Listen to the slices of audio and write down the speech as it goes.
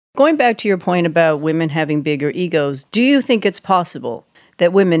going back to your point about women having bigger egos, do you think it's possible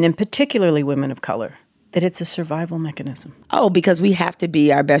that women, and particularly women of color, that it's a survival mechanism? Oh, because we have to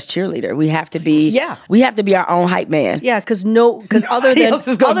be our best cheerleader. We have to be our own hype man. Yeah, because other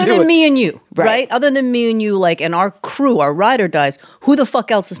than me and you, right? Other than me and you, like, and our crew, our ride or dies, who the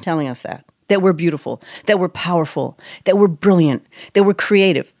fuck else is telling us that? That we're beautiful, that we're powerful, that we're brilliant, that we're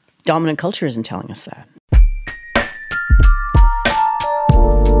creative. Dominant culture isn't telling us that.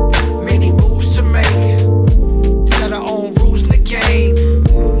 Many moves to make, set our own rules in the game.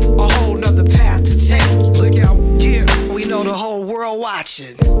 A whole nother path to take. Look out, yeah, we know the whole world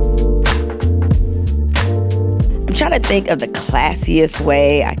watching. I'm trying to think of the classiest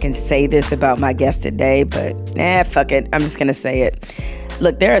way I can say this about my guest today, but fuck it. I'm just going to say it.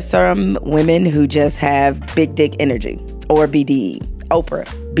 Look, there are some women who just have big dick energy, or BDE. Oprah,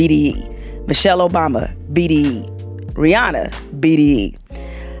 BDE. Michelle Obama, BDE. Rihanna, BDE.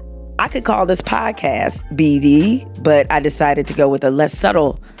 I could call this podcast BD, but I decided to go with a less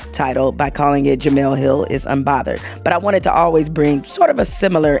subtle title by calling it Jemele Hill is Unbothered. But I wanted to always bring sort of a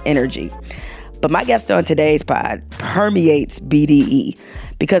similar energy. But my guest on today's pod permeates BDE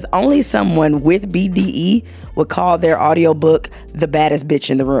because only someone with BDE would call their audiobook The Baddest Bitch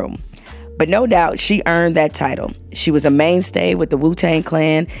in the Room. But no doubt she earned that title. She was a mainstay with the Wu-Tang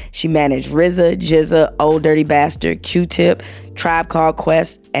Clan. She managed RZA, GZA, Old Dirty Bastard, Q-Tip, Tribe Called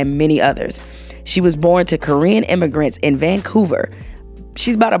Quest, and many others. She was born to Korean immigrants in Vancouver.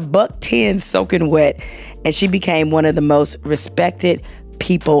 She's about $110 soaking wet, and she became one of the most respected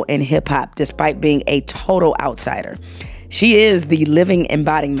people in hip-hop despite being a total outsider. She is the living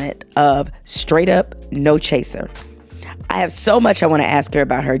embodiment of straight up no chaser. I have so much I want to ask her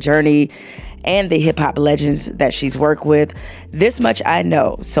about her journey and the hip-hop legends that she's worked with. This much I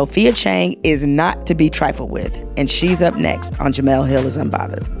know, SOPHIA CHANG is not to be trifled with, and she's up next on Jemele Hill is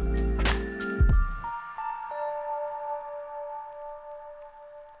Unbothered.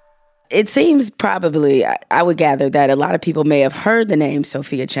 It seems probably, I would gather, that a lot of people may have heard the name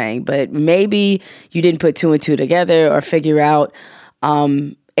SOPHIA CHANG, but maybe you didn't put two and two together or figure out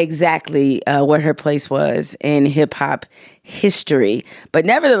exactly what her place was in hip-hop history. But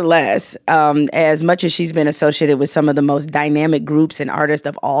nevertheless, as much as she's been associated with some of the most dynamic groups and artists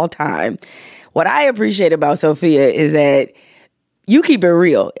of all time, what I appreciate about SOPHIA is that you keep it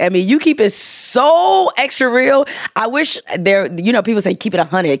real. I mean, you keep it so extra real. I wish people say keep it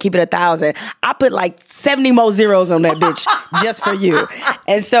 100, keep it 1,000. I put like 70 more zeros on that bitch just for you.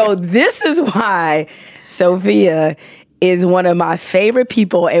 And so this is why SOPHIA is one of my favorite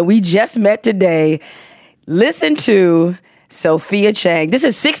people, and we just met today. Listen to SOPHIA CHANG. This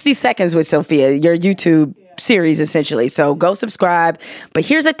is 60 Seconds with SOPHIA, your YouTube series, essentially. So go subscribe. But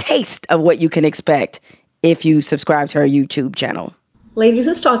here's a taste of what you can expect if you subscribe to her YouTube channel. Ladies,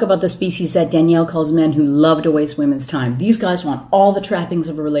 let's talk about the species that Danielle calls men who love to waste women's time. These guys want all the trappings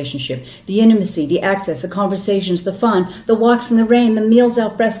of a relationship. The intimacy, the access, the conversations, the fun, the walks in the rain, the meals al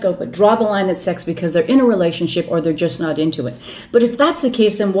fresco, but draw the line at sex because they're in a relationship or they're just not into it. But if that's the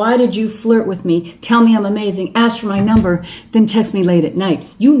case, then why did you flirt with me, tell me I'm amazing, ask for my number, then text me late at night?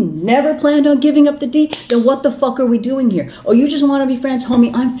 You never planned on giving up the D? Then what the fuck are we doing here? Or you just want to be friends?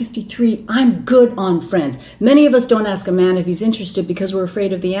 Homie, I'm 53. I'm good on friends. Many of us don't ask a man if he's interested because we're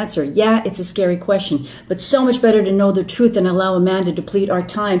afraid of the answer. Yeah, it's a scary question, but so much better to know the truth than allow a man to deplete our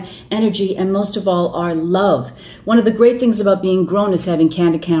time, energy, and most of all, our love. One of the great things about being grown is having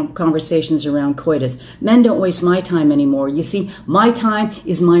candid conversations around coitus. Men don't waste my time anymore. You see, my time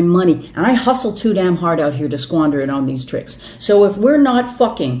is my money, and I hustle too damn hard out here to squander it on these tricks. So if we're not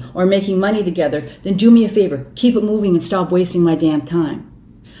fucking or making money together, then do me a favor, keep it moving and stop wasting my damn time.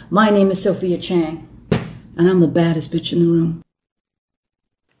 My name is SOPHIA CHANG, and I'm the baddest bitch in the room.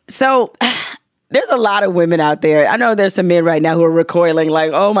 So there's a lot of women out there. I know there's some men right now who are recoiling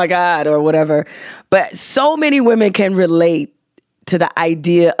like, oh my God, or whatever. But so many women can relate to the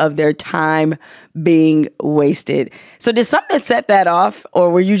idea of their time being wasted. So did something set that off, or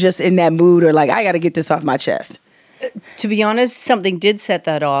were you just in that mood or like, I got to get this off my chest? To be honest, something did set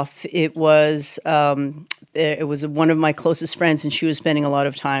that off. It was one of my closest friends, and she was spending a lot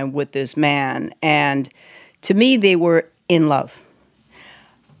of time with this man. And to me, they were in love.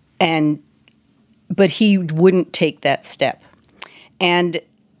 But he wouldn't take that step. And,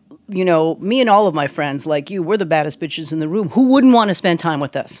 you know, me and all of my friends like you, we're the baddest bitches in the room. Who wouldn't want to spend time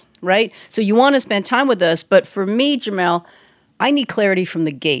with us, right? So you want to spend time with us. But for me, Jemele, I need clarity from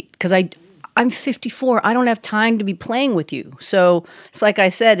the gate because I'm 54. I don't have time to be playing with you. So it's like I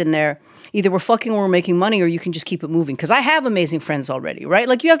said in there, either we're fucking or we're making money, or you can just keep it moving. Because I have amazing friends already, right?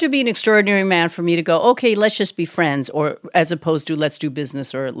 Like, you have to be an extraordinary man for me to go, okay, let's just be friends, or as opposed to let's do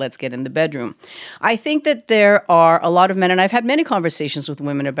business or let's get in the bedroom. I think that there are a lot of men, and I've had many conversations with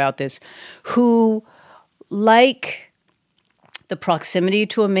women about this, who like the proximity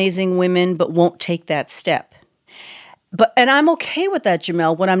to amazing women, but won't take that step. And I'm okay with that,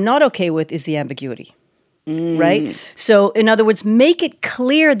 Jamel. What I'm not okay with is the ambiguity. Right? So, in other words, make it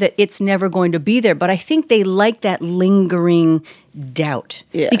clear that it's never going to be there. But I think they like that lingering doubt.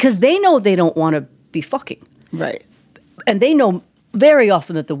 Yeah. Because they know they don't want to be fucking. Right. And they know very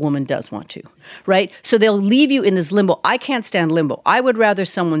often that the woman does want to. Right? So they'll leave you in this limbo. I can't stand limbo. I would rather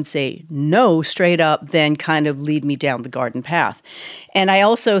someone say no straight up than kind of lead me down the garden path. And I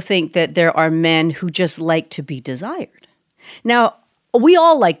also think that there are men who just like to be desired. Now, we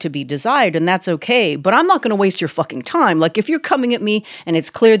all like to be desired, and that's okay, but I'm not going to waste your fucking time. Like, if you're coming at me and it's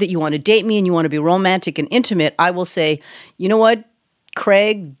clear that you want to date me and you want to be romantic and intimate, I will say, you know what,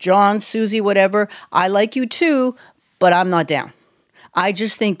 Craig, John, Susie, whatever, I like you too, but I'm not down. I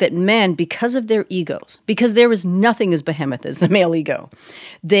just think that men, because of their egos, because there is nothing as behemoth as the male ego,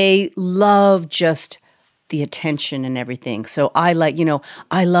 they love just the attention and everything. So I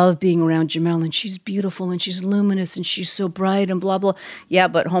love being around Jamel, and she's beautiful and she's luminous and she's so bright and blah, blah. Yeah,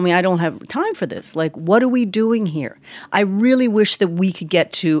 but homie, I don't have time for this. Like, what are we doing here? I really wish that we could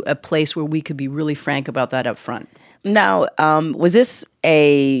get to a place where we could be really frank about that up front. Now, was this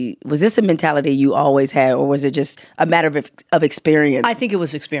a mentality you always had, or was it just a matter of experience? I think it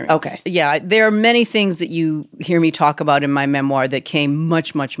was experience. Okay. Yeah, there are many things that you hear me talk about in my memoir that came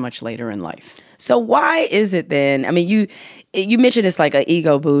much, much, much later in life. So why is it then? I mean, you mentioned it's like an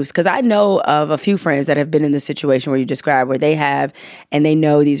ego boost, because I know of a few friends that have been in the situation where you described, where they have and they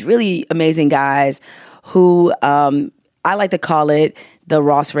know these really amazing guys who I like to call it the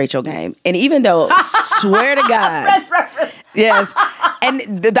Ross Rachel game. And even though, swear to God, Friends reference. Yes. And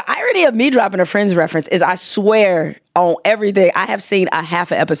the irony of me dropping a Friends reference is, I swear on everything, I have seen a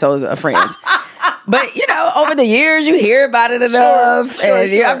half an episode of Friends. But, over the years, you hear about it enough.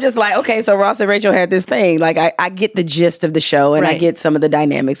 Sure. I'm just like, okay, so Ross and Rachel had this thing. Like, I get the gist of the show, and I get some of the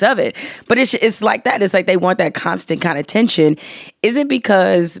dynamics of it. But it's like that. It's like they want that constant kind of tension. Is it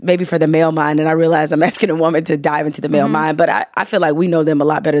because maybe for the male mind, and I realize I'm asking a woman to dive into the male mind, but I feel like we know them a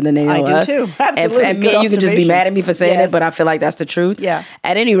lot better than they know us. I do too. Absolutely. And me and you can just be mad at me for saying it, but I feel like that's the truth. Yeah.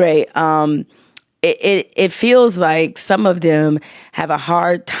 At any rate, it feels like some of them have a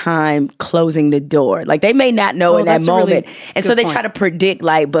hard time closing the door. Like, they may not know in that moment. And so they try to predict,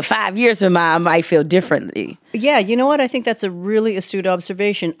 like, but 5 years from now, I might feel differently. Yeah, you know what? I think that's a really astute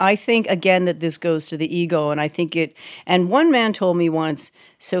observation. I think, again, that this goes to the ego. And I think and one man told me once,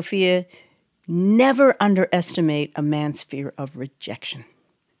 Sophia, never underestimate a man's fear of rejection.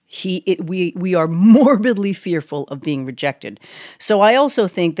 We are morbidly fearful of being rejected. So I also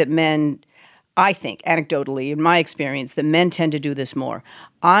think that I think, anecdotally, in my experience, that men tend to do this more.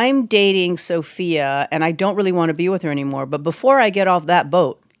 I'm dating Sophia, and I don't really want to be with her anymore. But before I get off that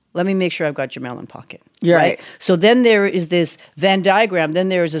boat, let me make sure I've got Jamel in pocket. Right? So then there is this Venn diagram. Then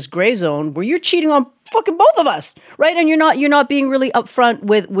there is this gray zone where you're cheating on fucking both of us, right? And you're not being really upfront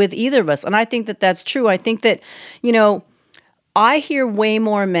with either of us. And I think that that's true. I think that, I hear way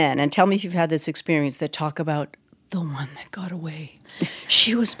more men, and tell me if you've had this experience, that talk about the one that got away.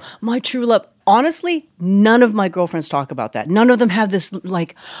 She was my true love. Honestly, none of my girlfriends talk about that. None of them have this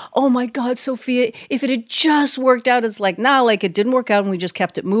like, oh my God, Sophia, if it had just worked out, it's like, nah, like it didn't work out and we just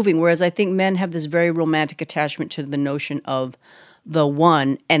kept it moving. Whereas I think men have this very romantic attachment to the notion of the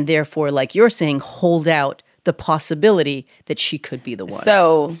one, and therefore, like you're saying, hold out the possibility that she could be the one.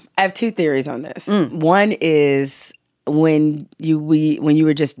 So I have two theories on this. One is, when you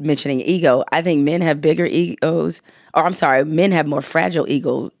were just mentioning ego, I think men have bigger egos, or I'm sorry, men have more fragile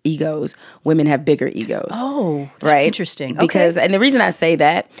egos. Women have bigger egos. Oh, that's right? interesting. Because, and the reason I say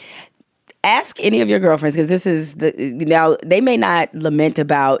that, ask any of your girlfriends, because this is now they may not lament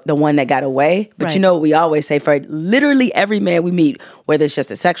about the one that got away, but we always say, for literally every man we meet, whether it's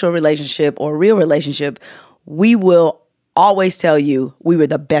just a sexual relationship or a real relationship, we will always tell you we were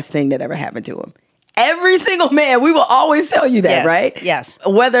the best thing that ever happened to him. Every single man, we will always tell you that, yes, right? Yes.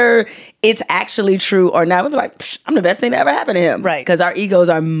 Whether it's actually true or not, we'll be like, I'm the best thing that ever happened to him. Right. Because our egos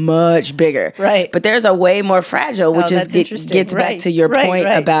are much bigger. Right. But there's a way more fragile, which gets back to your point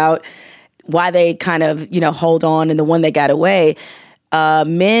about why they kind of, hold on, and the one that got away.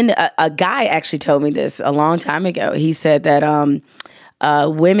 A guy actually told me this a long time ago. He said that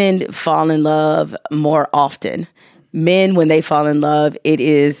women fall in love more often. Men, when they fall in love, it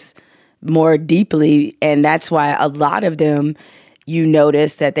is more deeply, and that's why a lot of them, you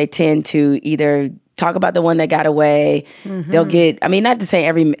notice that they tend to either talk about the one that got away. They'll get, I mean, not to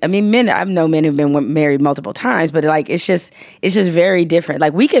say men, I've known men who've been married multiple times, but like, it's just very different.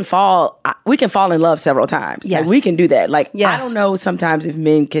 Like we can fall in love several times. Yes. Like we can do that. Like, Yes. I don't know sometimes if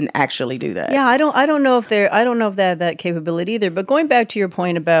men can actually do that. Yeah, I don't know if they have that capability either. But going back to your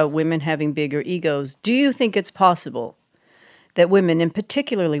point about women having bigger egos, do you think it's possible that women, and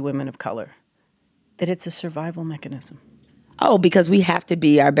particularly women of color, that it's a survival mechanism? Oh, because we have to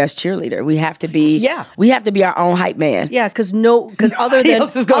be our best cheerleader. We have to be we have to be our own hype man. Yeah, because other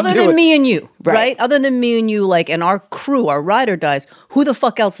than me and you, right? Other than me and you, like, and our crew, our ride or dies, who the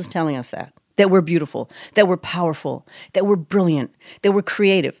fuck else is telling us that we're beautiful, that we're powerful, that we're brilliant, that we're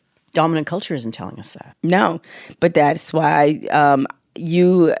creative? Dominant culture isn't telling us that. No, but that's why I'm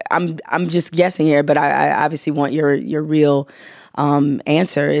just guessing here, but I obviously want your real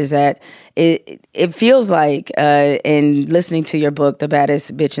answer. Is that it feels like in listening to your book, The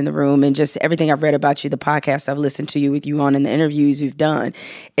Baddest Bitch in the Room, and just everything I've read about you, the podcast I've listened to you on, and the interviews you've done,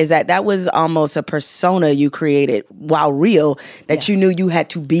 is that was almost a persona you created while real, that you knew you had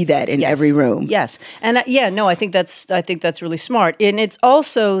to be that in every room. Yes, and I think that's really smart, and it's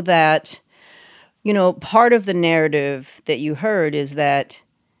also that, you know, part of the narrative that you heard is that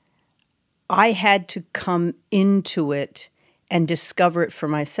I had to come into it and discover it for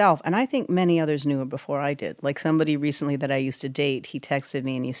myself. And I think many others knew it before I did. Like somebody recently that I used to date, he texted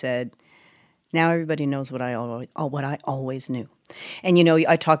me and he said, now everybody knows what I always knew. And, you know,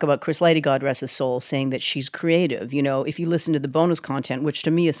 I talk about Chris Lighty, God rest his soul, saying that she's creative. You know, if you listen to the bonus content, which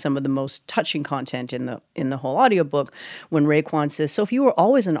to me is some of the most touching content in the whole audiobook, when Raekwon says, so if you were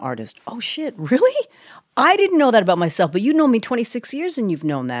always an artist, oh shit, really? I didn't know that about myself, but you know me 26 years and you've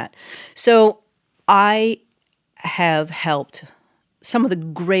known that. So I have helped some of the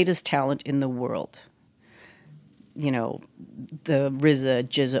greatest talent in the world. You know, the RZA,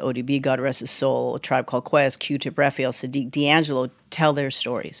 Jizza, ODB, God rest his soul, A Tribe Called Quest, Q-Tip, Raphael, Sadiq, D'Angelo, tell their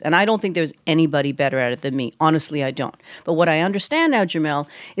stories. And I don't think there's anybody better at it than me. Honestly, I don't. But what I understand now, Jamel,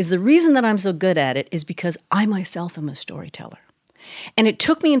 is the reason that I'm so good at it is because I myself am a storyteller. And it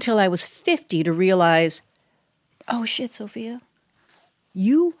took me until I was 50 to realize, oh shit, Sophia,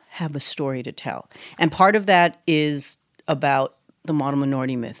 you have a story to tell. And part of that is about the model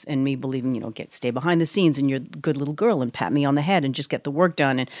minority myth and me believing, you know, stay behind the scenes and you're a good little girl and pat me on the head and just get the work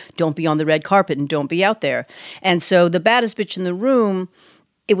done and don't be on the red carpet and don't be out there. And so The Baddest Bitch in the Room,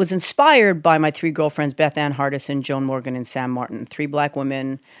 it was inspired by my three girlfriends, Beth Ann Hardison, Joan Morgan, and Sam Martin, three black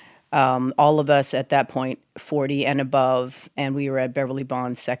women, all of us at that point 40 and above, and we were at Beverly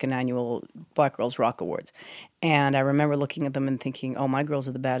Bond's second annual Black Girls Rock Awards. And I remember looking at them and thinking, oh, my girls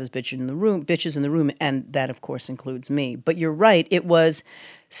are the baddest bitches in the room, and that, of course, includes me. But you're right, it was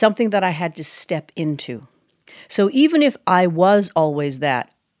something that I had to step into. So even if I was always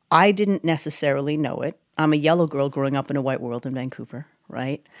that, I didn't necessarily know it. I'm a yellow girl growing up in a white world in Vancouver,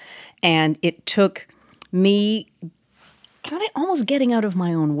 right? And it took me kind of almost getting out of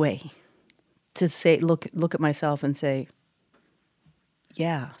my own way to say, look at myself and say,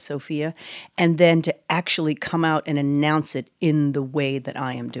 yeah, Sophia, and then to actually come out and announce it in the way that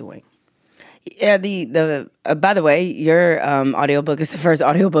I am doing. Yeah, by the way, your audiobook is the first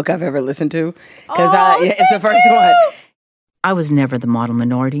audiobook I've ever listened to, because it's the first one. I was never the model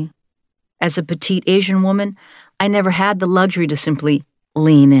minority. As a petite Asian woman, I never had the luxury to simply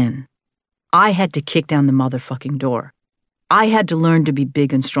lean in. I had to kick down the motherfucking door. I had to learn to be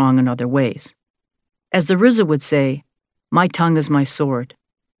big and strong in other ways. As the RZA would say, my tongue is my sword,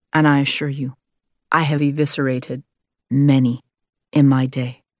 and I assure you, I have eviscerated many in my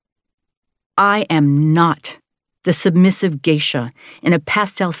day. I am not the submissive geisha in a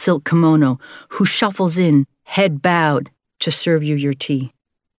pastel silk kimono who shuffles in, head bowed, to serve you your tea.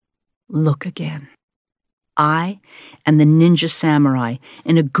 Look again. I am the ninja samurai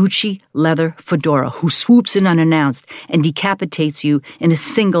in a Gucci leather fedora who swoops in unannounced and decapitates you in a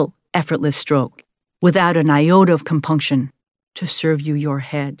single effortless stroke, without an iota of compunction, to serve you your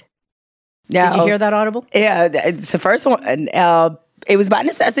head. Now, did you hear that, Audible? Yeah, it's the first one. It was by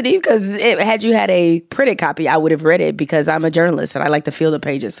necessity, because had you had a printed copy, I would have read it, because I'm a journalist and I like to feel the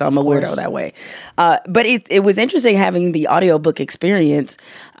pages, so I'm a weirdo that way. But it was interesting having the audiobook experience,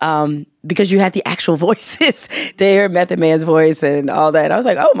 because you had the actual voices to hear Method Man's voice and all that. I was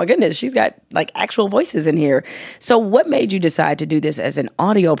like, oh my goodness, she's got like actual voices in here. So what made you decide to do this as an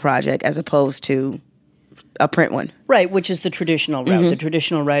audio project as opposed to a print one? Right, which is the traditional route. Mm-hmm. The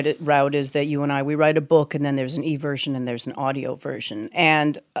traditional route is that you and I, we write a book, and then there's an e-version and there's an audio version.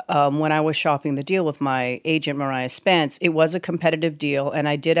 And when I was shopping the deal with my agent, Mariah Spence, it was a competitive deal, and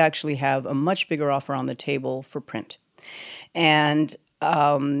I did actually have a much bigger offer on the table for print. And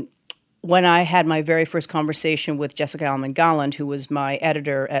when I had my very first conversation with Jessica Alman-Galland, who was my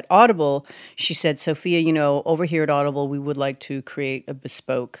editor at Audible, she said, Sophia, over here at Audible, we would like to create a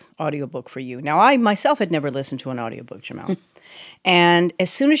bespoke audiobook for you. Now, I myself had never listened to an audiobook, Jamel. And as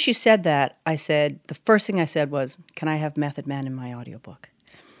soon as she said that, the first thing I said was, can I have Method Man in my audiobook?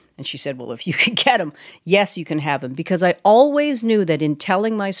 And she said, well, if you can get him, yes, you can have him. Because I always knew that in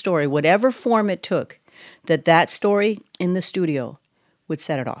telling my story, whatever form it took, that story in the studio would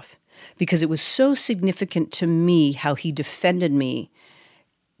set it off. Because it was so significant to me how he defended me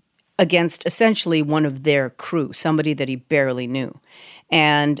against essentially one of their crew, somebody that he barely knew.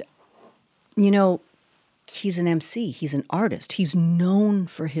 And, he's an MC. He's an artist. He's known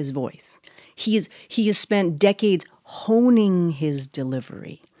for his voice. He has spent decades honing his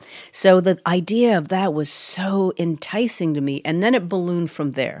delivery. So the idea of that was so enticing to me. And then it ballooned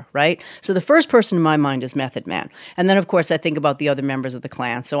from there, right? So the first person in my mind is Method Man. And then, of course, I think about the other members of the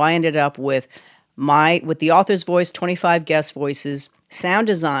clan. So I ended up with the author's voice, 25 guest voices, sound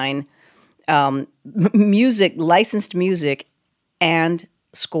design, music, licensed music, and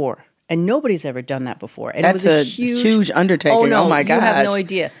score. And nobody's ever done that before. And That's it was a huge undertaking. Oh, no, my gosh. You have no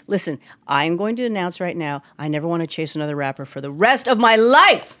idea. Listen, I'm going to announce right now, I never want to chase another rapper for the rest of my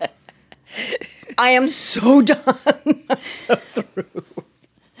life. I am so done. I'm so through.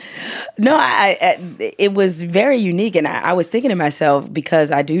 No, it was very unique. And I was thinking to myself,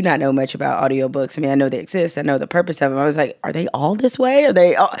 because I do not know much about audiobooks. I mean, I know they exist. I know the purpose of them. I was like, are they all this way? Are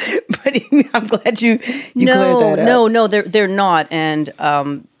they all? But I'm glad you cleared that up. No, they're not. And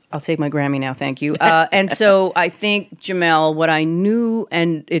I'll take my Grammy now, thank you. And so I think, Jamel, what I knew,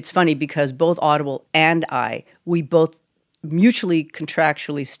 and it's funny because both Audible and we both mutually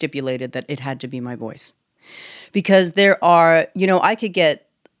contractually stipulated that it had to be my voice. Because there are, I could get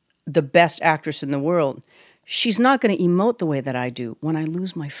the best actress in the world. She's not going to emote the way that I do when I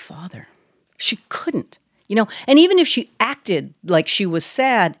lose my father. She couldn't, And even if she acted like she was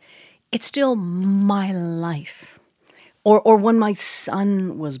sad, it's still my life. Or when my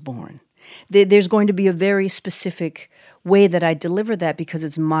son was born. There's going to be a very specific way that I deliver that because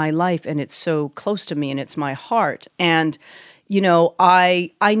it's my life and it's so close to me and it's my heart. And,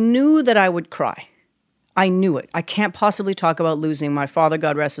 I knew that I would cry. I knew it. I can't possibly talk about losing my father,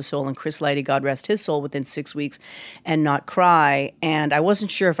 God rest his soul, and Chris Lighty, God rest his soul, within 6 weeks and not cry. And I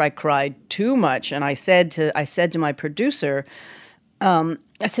wasn't sure if I cried too much. And I said to my producer, Kat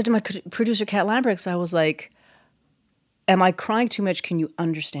Lambrix, I was like, am I crying too much? Can you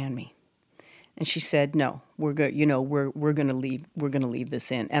understand me? And she said, no, we're good. We're going to leave. We're going to leave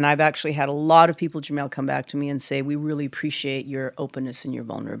this in. And I've actually had a lot of people, Jamel, come back to me and say, we really appreciate your openness and your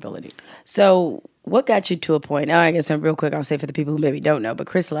vulnerability. So what got you to a point? Now, I guess real quick, I'll say for the people who maybe don't know, but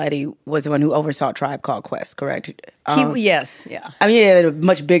Chris Lighty was the one who oversaw Tribe Called Quest, correct? Yes, yeah. I mean, he had a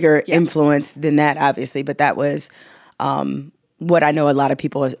much bigger influence than that, obviously, but that was what I know a lot of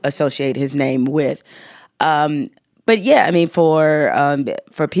people associate his name with. But yeah, I mean,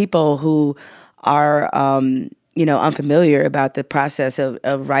 for people who are, unfamiliar about the process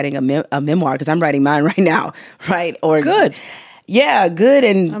of writing a memoir, because I'm writing mine right now, right? Or good. Yeah, good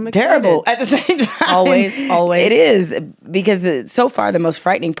and terrible at the same time. Always. It is, because so far the most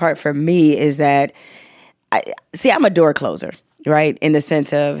frightening part for me is that, I'm a door closer, right? In the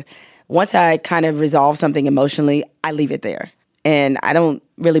sense of once I kind of resolve something emotionally, I leave it there. And I don't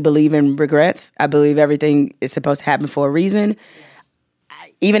really believe in regrets. I believe everything is supposed to happen for a reason.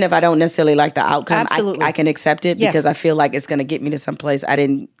 Even if I don't necessarily like the outcome, I can accept it because I feel like it's going to get me to some place I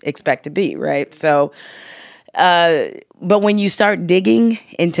didn't expect to be, right? So, but when you start digging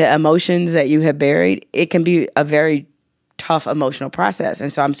into emotions that you have buried, it can be a very tough emotional process.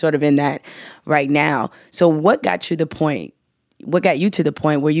 And so I'm sort of in that right now. So what got you to the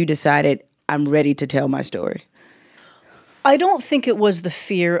point where you decided, I'm ready to tell my story? I don't think it was the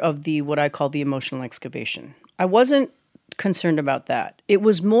fear of what I call the emotional excavation. I wasn't concerned about that. It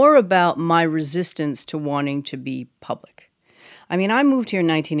was more about my resistance to wanting to be public. I mean, I moved here in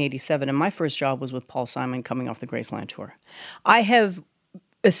 1987, and my first job was with Paul Simon coming off the Graceland tour. I have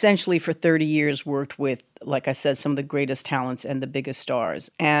essentially for 30 years worked with, like I said, some of the greatest talents and the biggest stars.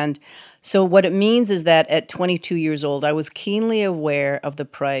 And so what it means is that at 22 years old, I was keenly aware of the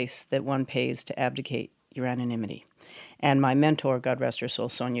price that one pays to abdicate your anonymity. And my mentor, God rest her soul,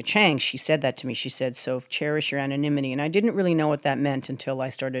 Sonia Chang, she said that to me. She said, so cherish your anonymity. And I didn't really know what that meant until I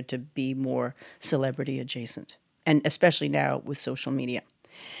started to be more celebrity adjacent, and especially now with social media.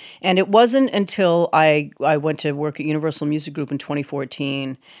 And it wasn't until I went to work at Universal Music Group in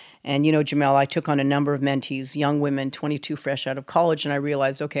 2014 And, you know, Jamel, I took on a number of mentees, young women, 22 fresh out of college, and I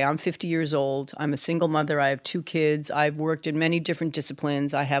realized, okay, I'm 50 years old. I'm a single mother. I have 2 kids. I've worked in many different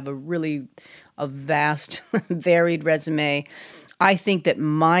disciplines. I have a vast, varied resume. I think that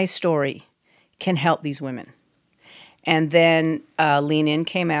my story can help these women. And then Lean In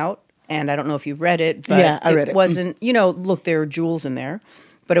came out, and I don't know if you've read it, but yeah, I read it. It wasn't, you know, look, there are jewels in there.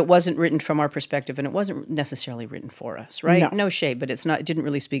 But it wasn't written from our perspective, and it wasn't necessarily written for us, right? No shade, but it didn't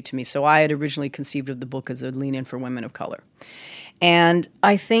really speak to me. So I had originally conceived of the book as a lean in for women of color. And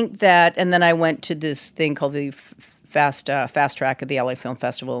I think that, and then I went to this thing called the fast track at the LA Film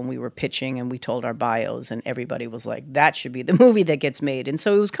Festival, and we were pitching, and we told our bios, and everybody was like, that should be the movie that gets made. And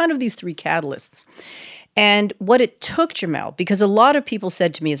so it was kind of these 3 catalysts. And what it took, Jamel, because a lot of people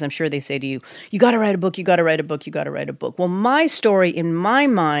said to me, as I'm sure they say to you, you got to write a book, you got to write a book, you got to write a book. Well, my story in my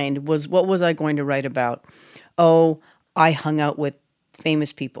mind was, what was I going to write about? Oh, I hung out with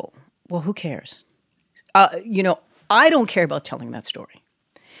famous people. Well, who cares? You know, I don't care about telling that story.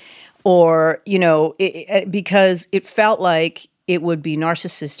 Or, you know, because it felt like it would be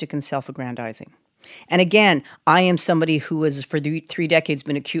narcissistic and self-aggrandizing. And again, I am somebody who has for 3 decades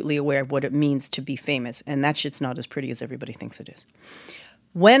been acutely aware of what it means to be famous. And that shit's not as pretty as everybody thinks it is.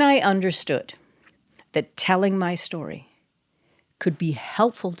 When I understood that telling my story could be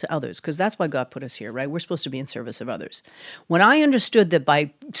helpful to others, because that's why God put us here, right? We're supposed to be in service of others. When I understood that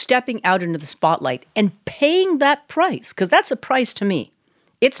by stepping out into the spotlight and paying that price, because that's a price to me.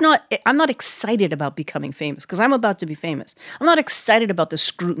 I'm not excited about becoming famous because I'm about to be famous. I'm not excited about the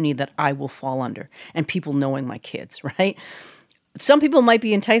scrutiny that I will fall under and people knowing my kids, right? Some people might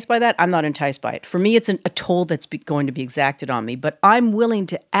be enticed by that. I'm not enticed by it. For me, it's a toll that's going to be exacted on me, but I'm willing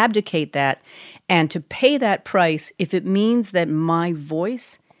to abdicate that and to pay that price if it means that my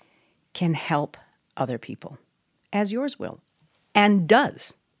voice can help other people, as yours will, and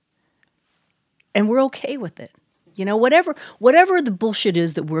does. And we're okay with it. You know, whatever the bullshit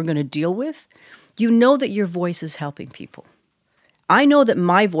is that we're going to deal with, you know that your voice is helping people. I know that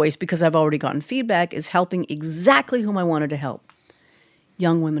my voice, because I've already gotten feedback, is helping exactly whom I wanted to help.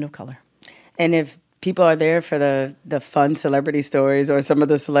 Young women of color. And if people are there for the fun celebrity stories or some of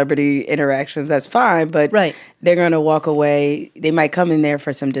the celebrity interactions, that's fine. But they're going to walk away. They might come in there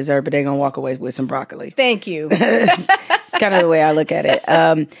for some dessert, but they're going to walk away with some broccoli. Thank you. It's kind of the way I look at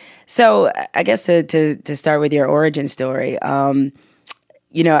it. So I guess to start with your origin story,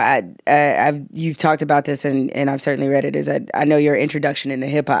 you know, you've talked about this and I've certainly read it. Is that I know your introduction into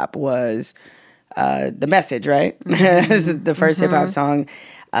hip hop was The Message, right? Mm-hmm. The first hip hop song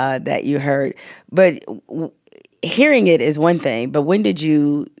that you heard. But hearing it is one thing. But when did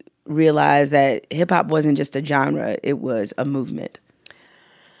you realize that hip hop wasn't just a genre; it was a movement?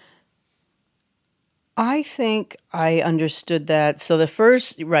 I think I understood that. So the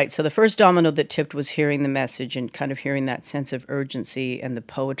first domino that tipped was hearing The Message and kind of hearing that sense of urgency and the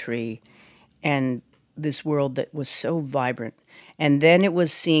poetry and this world that was so vibrant. And then it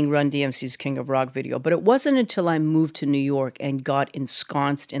was seeing Run DMC's King of Rock video. But it wasn't until I moved to New York and got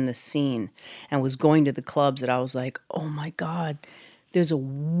ensconced in the scene and was going to the clubs that I was like, oh my God, there's a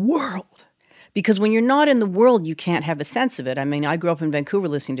world. Because when you're not in the world, you can't have a sense of it. I mean, I grew up in Vancouver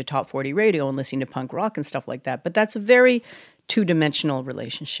listening to Top 40 radio and listening to punk rock and stuff like that. But that's a very 2-dimensional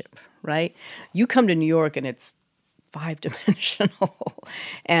relationship, right? You come to New York and it's 5-dimensional.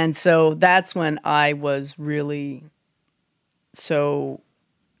 And so that's when I was really so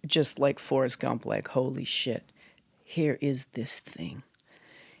just like Forrest Gump, like, holy shit, here is this thing.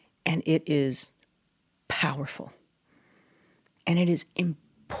 And it is powerful. And it is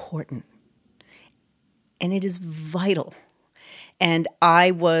important. And it is vital. And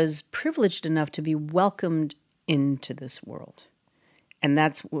I was privileged enough to be welcomed into this world. And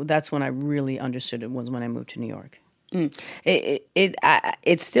that's when I really understood it, was when I moved to New York.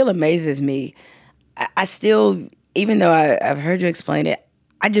 It still amazes me. I still, even though I've heard you explain it,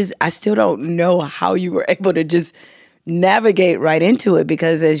 I still don't know how you were able to just navigate right into it,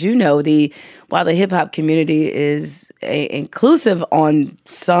 because as you know, while the hip hop community is inclusive on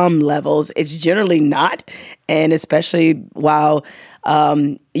some levels, it's generally not. And especially while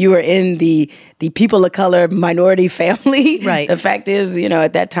you were in the people of color minority family, right? The fact is, you know,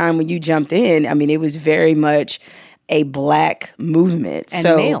 at that time when you jumped in, I mean, it was very much a black movement.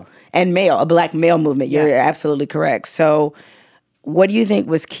 And male, a black male movement. You're absolutely correct. So what do you think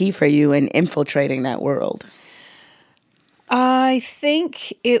was key for you in infiltrating that world? I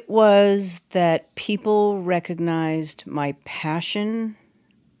think it was that people recognized my passion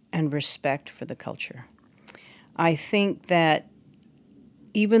and respect for the culture. I think that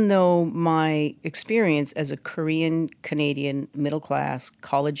even though my experience as a Korean, Canadian, middle class,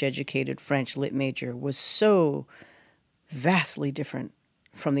 college educated French lit major was so vastly different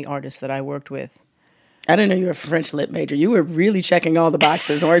from the artists that I worked with. I didn't know you were a French lit major. You were really checking all the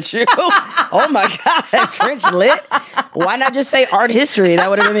boxes, weren't you? Oh my God, French lit? Why not just say art history? That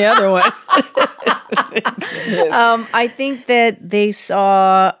would have been the other one. I think that they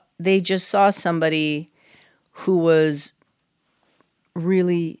just saw somebody who was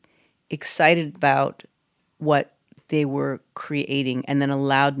really excited about what they were creating and then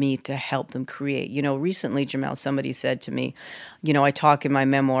allowed me to help them create. You know, recently, Jamel, somebody said to me, you know, I talk in my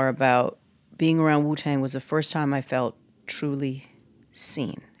memoir about being around Wu-Tang was the first time I felt truly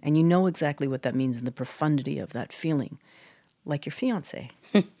seen. And you know exactly what that means in the profundity of that feeling. Like your fiance.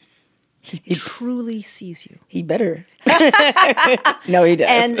 He truly sees you. He better. No, he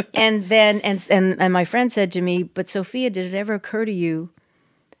does. And then my friend said to me, but Sophia, did it ever occur to you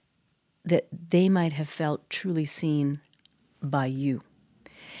that they might have felt truly seen by you?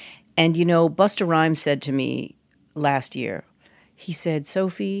 And you know, Busta Rhymes said to me last year, he said,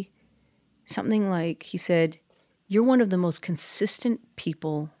 Sophie, something like, he said, you're one of the most consistent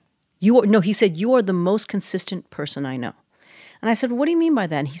people. He said, you are the most consistent person I know. And I said, what do you mean by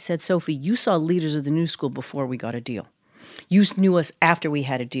that? And he said, Sophie, you saw Leaders of the New School before we got a deal. You knew us after we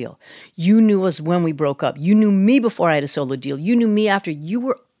had a deal. You knew us when we broke up. You knew me before I had a solo deal. You knew me after. You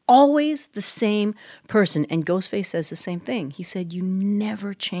were always the same person. And Ghostface says the same thing. He said, you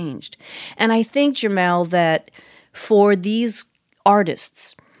never changed. And I think, Jamel, that for these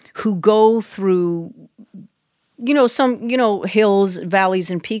artists who go through, you know, some, you know, hills, valleys,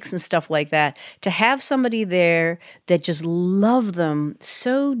 and peaks and stuff like that, to have somebody there that just loved them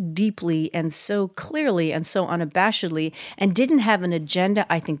so deeply and so clearly and so unabashedly and didn't have an agenda,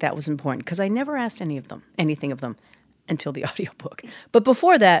 I think that was important because I never asked anything of them until the audiobook. But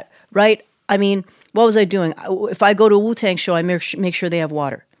before that, right, I mean, what was I doing? If I go to a Wu-Tang show, I make sure they have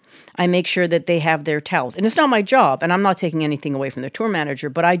water. I make sure that they have their towels. And it's not my job, and I'm not taking anything away from their tour manager,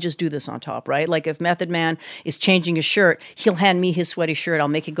 but I just do this on top, right? Like if Method Man is changing his shirt, he'll hand me his sweaty shirt. I'll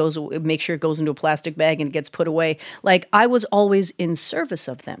make sure it goes into a plastic bag and it gets put away. Like I was always in service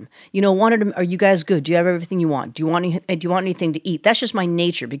of them. You know, wanted them, are you guys good? Do you have everything you want? Do you want anything to eat? That's just my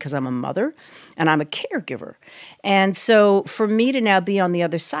nature because I'm a mother and I'm a caregiver. And so for me to now be on the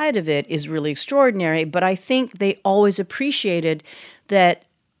other side of it is really extraordinary, but I think they always appreciated that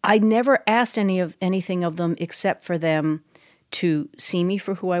I never asked anything of them except for them to see me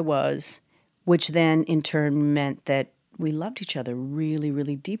for who I was, which then in turn meant that we loved each other really,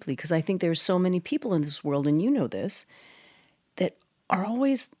 really deeply. Because I think there's so many people in this world, and you know this, that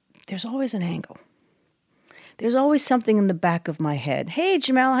there's always an angle. There's always something in the back of my head. Hey,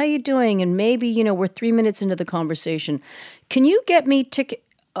 Jamel, how you doing? And maybe, you know, we're 3 minutes into the conversation. Can you get me ticket?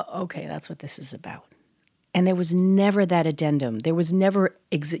 Okay, that's what this is about. And there was never that addendum. There was never,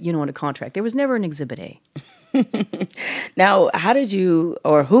 in a contract, there was never an Exhibit A. Now, how did you,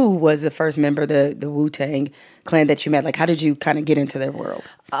 or who was the first member of the Wu-Tang clan that you met? Like, how did you kind of get into their world?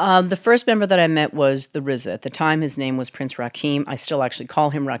 The first member that I met was the RZA. At the time, his name was Prince Rakeem. I still actually call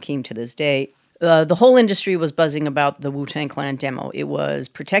him Rakeem to this day. The whole industry was buzzing about the Wu-Tang Clan demo. It was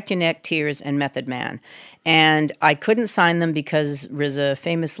Protect Your Neck, Tears, and Method Man. And I couldn't sign them because RZA,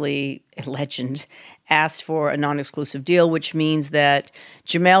 famously a legend, asked for a non-exclusive deal, which means that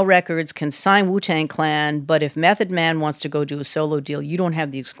Jamel Records can sign Wu-Tang Clan, but if Method Man wants to go do a solo deal, you don't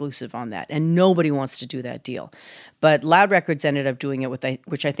have the exclusive on that. And nobody wants to do that deal. But Loud Records ended up doing it,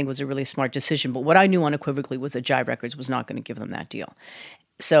 which I think was a really smart decision. But what I knew unequivocally was that Jive Records was not going to give them that deal.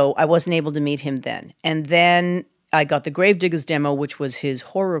 So I wasn't able to meet him then. And then I got the Gravediggers demo, which was his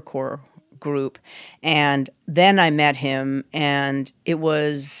horrorcore group. And then I met him, and it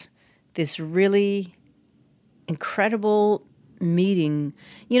was this really incredible meeting.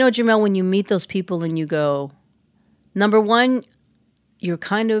 You know, Jamel, when you meet those people and you go, number one, you're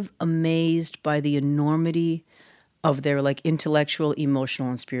kind of amazed by the enormity of their like intellectual, emotional,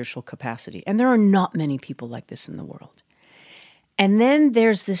 and spiritual capacity. And there are not many people like this in the world. And then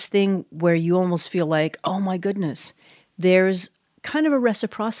there's this thing where you almost feel like, oh my goodness, there's kind of a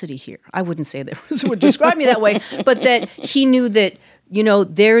reciprocity here. I wouldn't say that would describe me that way, but that he knew that, you know,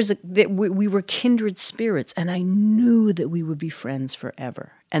 we were kindred spirits, and I knew that we would be friends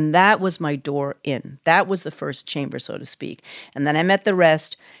forever. And that was my door in. That was the first chamber, so to speak. And then I met the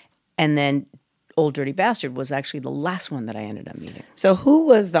rest, and then Old Dirty Bastard was actually the last one that I ended up meeting. So who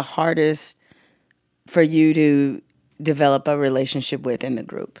was the hardest for you to develop a relationship with in the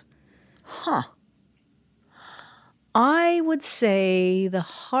group? I would say the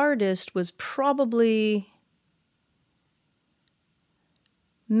hardest was probably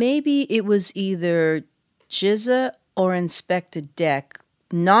maybe it was either Jizza or Inspector Deck,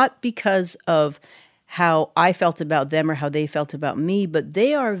 not because of how I felt about them or how they felt about me, but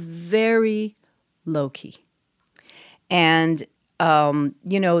they are very low-key. And,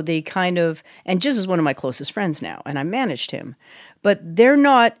 they kind of, and Jizz is one of my closest friends now, and I managed him. But they're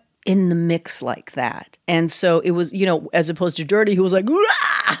not in the mix like that. And so it was, as opposed to Dirty, who was like,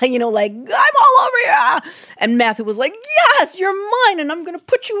 like, I'm all over here. And Matthew was like, yes, you're mine, and I'm going to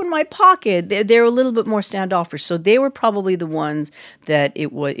put you in my pocket. They're a little bit more standoffish. So they were probably the ones that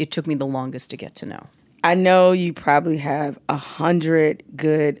it took me the longest to get to know. I know you probably have 100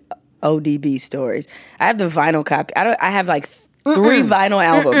 good ODB stories. I have the vinyl copy. I have like 3 vinyl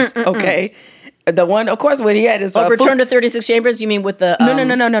albums, okay? The one, of course, when he had his... Return to 36 Chambers, you mean with the...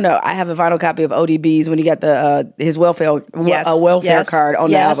 No. I have a vinyl copy of ODB's when he got his welfare card on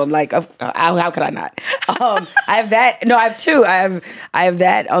the album. Like, how could I not? I have that. No, I have 2. I have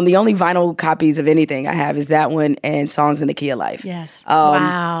that on the only vinyl copies of anything I have is that one and Songs in the Key of Life. Yes.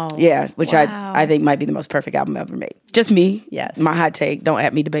 Wow. Yeah, which I think might be the most perfect album ever made. Just me. Yes. My hot take. Don't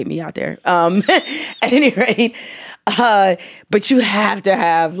at me, debate me out there. At any rate... but you have to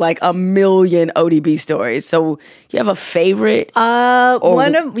have like a million ODB stories. So you have a favorite?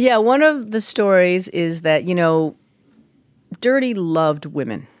 One of the stories is that, Dirty loved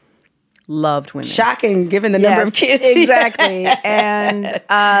women. Shocking, given the number of kids. Exactly. And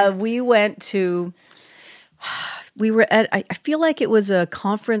we were at, I feel like it was a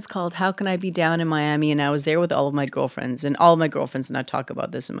conference called How Can I Be Down in Miami? And I was there with all of my girlfriends. And all of my girlfriends, and I talk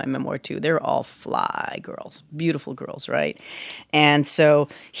about this in my memoir too, they're all fly girls, beautiful girls, right? And so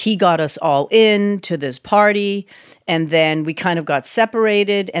he got us all in to this party. And then we kind of got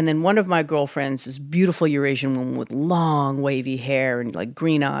separated. And then one of my girlfriends, this beautiful Eurasian woman with long wavy hair and like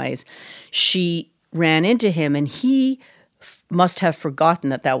green eyes, she ran into him and he must have forgotten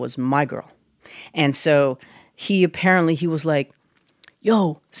that was my girl. And so... He was like,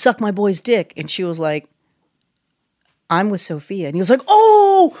 yo, suck my boy's dick. And she was like, I'm with Sophia. And he was like,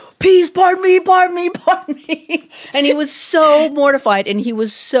 oh, please, pardon me. And he was so mortified and he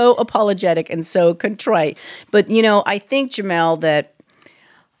was so apologetic and so contrite. But, I think, Jamel, that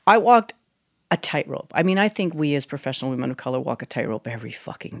I walked a tightrope. I mean, I think we as professional women of color walk a tightrope every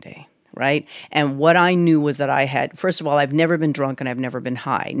fucking day. Right? And what I knew was that first of all, I've never been drunk and I've never been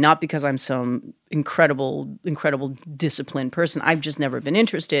high. Not because I'm some incredible disciplined person. I've just never been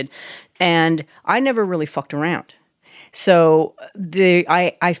interested. And I never really fucked around. So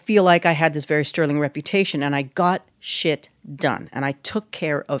I feel like I had this very sterling reputation and I got shit done. And I took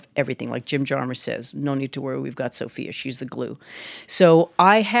care of everything. Like Jim Jarmusch says, no need to worry, we've got Sophia. She's the glue. So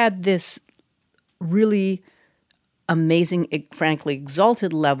I had this really amazing, frankly,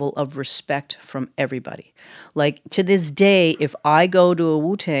 exalted level of respect from everybody. Like, to this day, if I go to a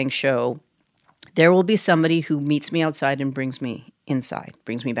Wu-Tang show, there will be somebody who meets me outside and brings me inside,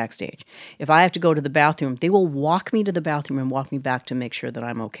 brings me backstage. If I have to go to the bathroom, they will walk me to the bathroom and walk me back to make sure that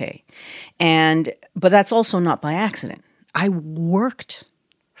I'm okay. But that's also not by accident. I worked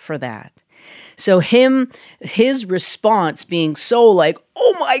for that. So his response being so like,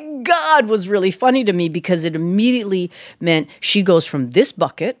 oh my God, was really funny to me because it immediately meant she goes from this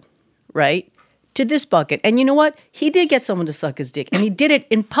bucket, right, to this bucket. And you know what? He did get someone to suck his dick, and he did it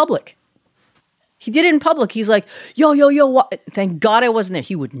in public. He's like, yo, what? Thank God I wasn't there.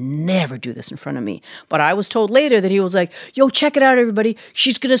 He would never do this in front of me. But I was told later that he was like, yo, check it out, everybody.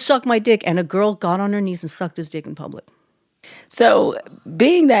 She's going to suck my dick. And a girl got on her knees and sucked his dick in public. So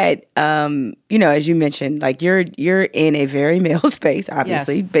being that, as you mentioned, like you're in a very male space,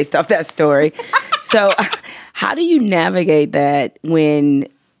 obviously, yes, based off that story. So how do you navigate that when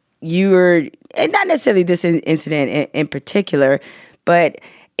you're, and not necessarily this incident in particular, but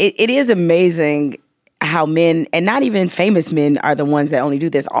it is amazing how men, and not even famous men, are the ones that only do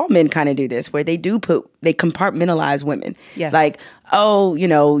this. All men kind of do this, where they compartmentalize women. Yes. Like, oh,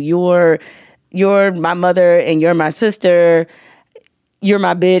 you're my mother and you're my sister, you're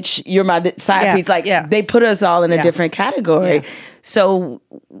my bitch, you're my side piece. Like, they put us all in a different category. Yeah. So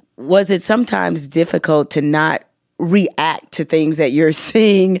was it sometimes difficult to not react to things that you're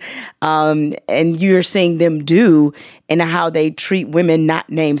seeing and you're seeing them do and how they treat women not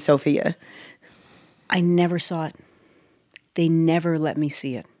named Sophia? I never saw it. They never let me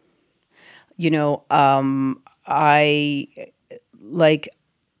see it.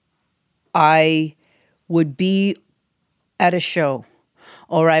 I would be at a show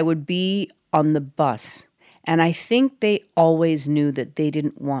or I would be on the bus, and I think they always knew that they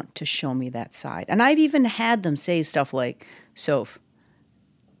didn't want to show me that side. And I've even had them say stuff like, Soph,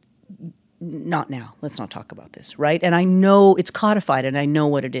 not now. Let's not talk about this, right? And I know it's codified and I know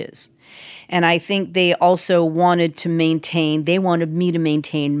what it is. And I think they also wanted me to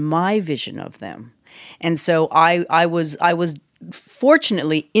maintain my vision of them. And so I was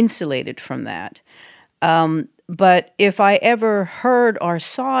fortunately insulated from that. But if I ever heard or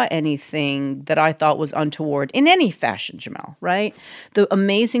saw anything that I thought was untoward in any fashion, Jamal, right? The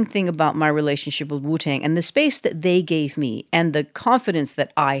amazing thing about my relationship with Wu-Tang and the space that they gave me and the confidence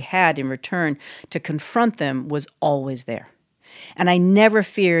that I had in return to confront them was always there. And I never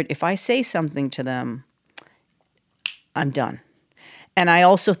feared if I say something to them, I'm done. And I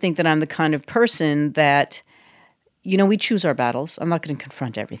also think that I'm the kind of person that, we choose our battles. I'm not going to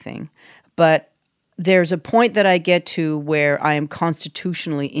confront everything. But there's a point that I get to where I am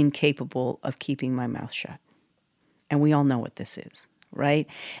constitutionally incapable of keeping my mouth shut. And we all know what this is, right?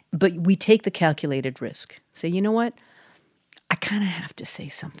 But we take the calculated risk. Say, you know what? I kind of have to say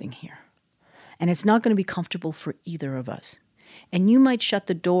something here. And it's not going to be comfortable for either of us. And you might shut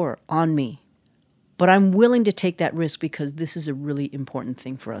the door on me. But I'm willing to take that risk because this is a really important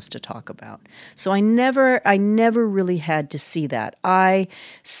thing for us to talk about. So I never really had to see that. I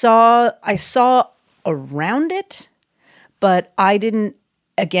saw around it, but I didn't,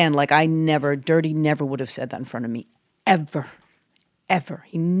 again, Dirty never would have said that in front of me, ever.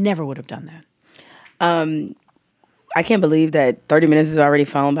 He never would have done that. I can't believe that 30 minutes is already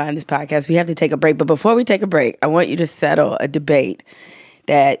flown by in this podcast. We have to take a break. But before we take a break, I want you to settle a debate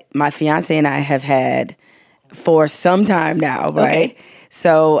that my fiance and I have had for some time now, right? Okay.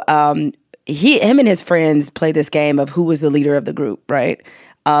 So him and his friends play this game of who was the leader of the group, right?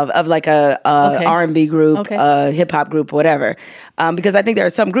 Of like a R&B group, a hip hop group, whatever. Because I think there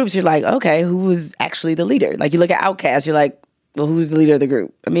are some groups you're like, okay, who was actually the leader? Like you look at Outkast, you're like, well, who's the leader of the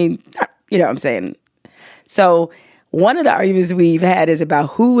group? I mean, you know what I'm saying? So one of the arguments we've had is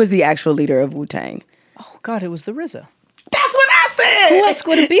about who was the actual leader of Wu-Tang. Oh, God, it was the RZA. That's what I said. Who else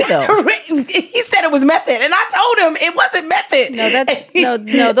would it be, though? He said it was Method, and I told him it wasn't Method.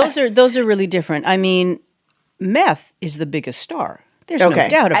 No, those are really different. I mean, Meth is the biggest star. There's no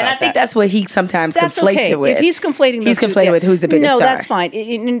doubt about that. And I think that's what he sometimes conflates it with. If he's conflating with who's the biggest star. No, that's fine.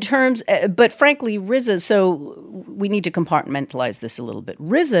 In terms, but frankly, RZA, so we need to compartmentalize this a little bit.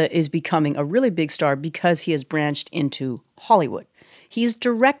 RZA is becoming a really big star because he has branched into Hollywood. He's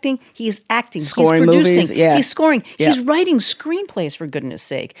directing, he's acting, scoring, he's producing, movies, yeah. He's scoring, he's writing screenplays, for goodness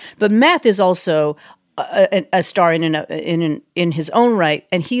sake. But Meth is also a star in his own right,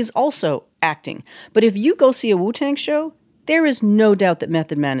 and he's also acting. But if you go see a Wu-Tang show, there is no doubt that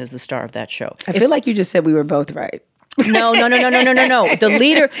Method Man is the star of that show. I feel like you just said we were both right. No. The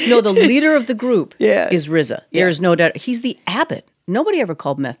leader of the group is RZA. Yeah. There's no doubt. He's the Abbot. Nobody ever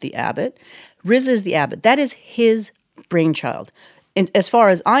called Meth the Abbot. RZA is the Abbot. That is his brainchild. And as far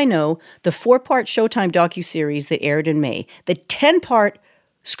as I know, the 4-part Showtime docuseries that aired in May, the 10-part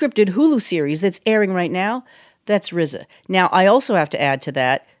scripted Hulu series that's airing right now, that's RZA. Now, I also have to add to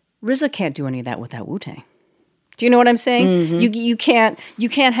that, RZA can't do any of that without Wu-Tang. Do you know what I'm saying? Mm-hmm. You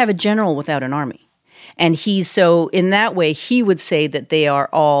can't have a general without an army. And so in that way, he would say that they are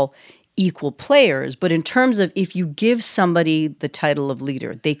all equal players. But in terms of if you give somebody the title of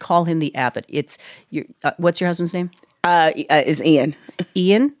leader, they call him the Abbot. What's your husband's name? Is Ian.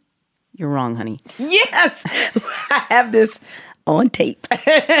 Ian? You're wrong, honey. Yes! I have this on tape.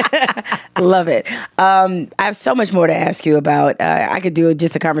 Love it. I have so much more to ask you about. I could do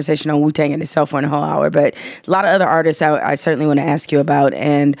just a conversation on Wu-Tang in itself for a whole hour, but a lot of other artists I certainly want to ask you about.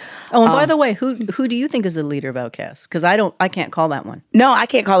 And by the way, who do you think is the leader of Outkast? Because I can't call that one. No, I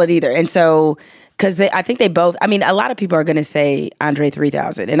can't call it either. And so, because I think they both, I mean, a lot of people are going to say Andre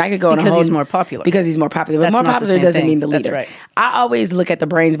 3000, and I could go on because he's more popular. Because he's more popular. But more popular doesn't mean the leader. That's right. I always look at the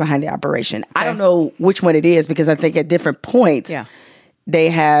brains behind the operation. Okay. I don't know which one it is because I think at different points, they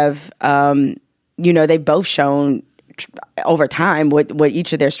have, they've both shown over time what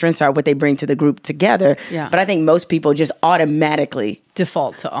each of their strengths are, what they bring to the group together. Yeah. But I think most people just automatically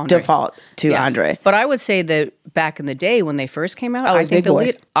default to Andre. But I would say that back in the day when they first came out,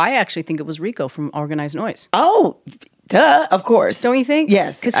 I actually think it was Rico from Organized Noise. Oh, duh, of course. Don't you think?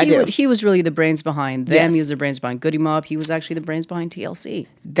 Yes, because he was really the brains behind them. Yes. He was the brains behind Goody Mob. He was actually the brains behind TLC.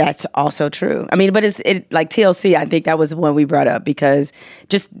 That's also true. I mean, but it's like TLC, I think that was the one we brought up because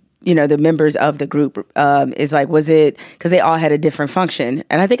just the members of the group is like, was it because they all had a different function?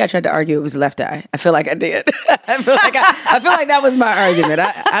 And I think I tried to argue it was Left Eye. I feel like I did. I feel like that was my argument.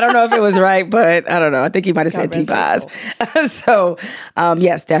 I don't know if it was right, but I don't know. I think he might have said T-Pies. So,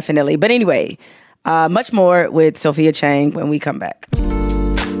 yes, definitely. But anyway, much more with Sophia Chang when we come back.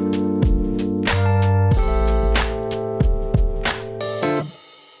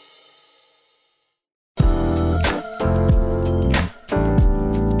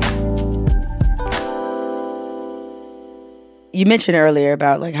 you mentioned earlier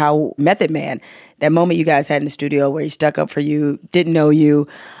about like how Method Man, that moment you guys had in the studio where he stuck up for you, didn't know you.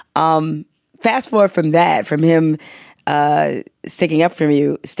 Fast forward from that, from him sticking up for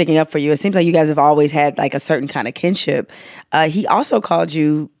you, it seems like you guys have always had like a certain kind of kinship. He also called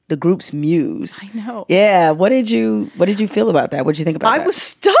you the group's muse. I know. Yeah. What did you feel about that? What did you think about that? I was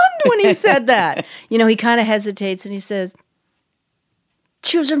stunned when he said that. You know, he kind of hesitates and he says,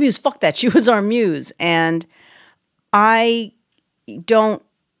 she was our muse. Fuck that. She was our muse. And I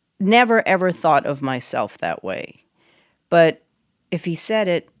never ever thought of myself that way. But if he said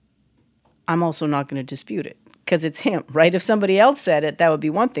it, I'm also not going to dispute it because it's him, right? If somebody else said it, that would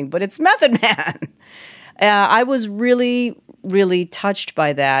be one thing. But it's Method Man. I was really, really touched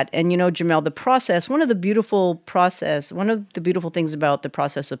by that. And, you know, Jamel, the process, one of the beautiful things about the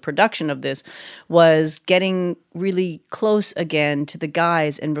process of production of this was getting really close again to the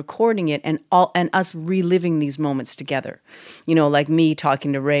guys and recording it and us reliving these moments together. You know, like me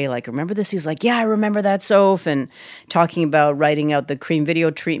talking to Ray, like, remember this? He was like, yeah, I remember that, Soph. And talking about writing out the cream video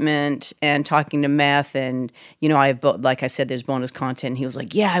treatment and talking to Meth. And, you know, like I said, there's bonus content. He was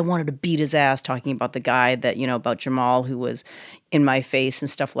like, yeah, I wanted to beat his ass, talking about the guy that, you know, about Jamal who was in my face and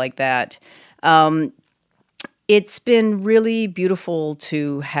stuff like that. It's been really beautiful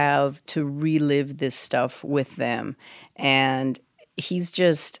to have to relive this stuff with them. And he's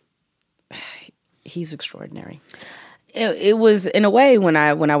extraordinary. It was, in a way, when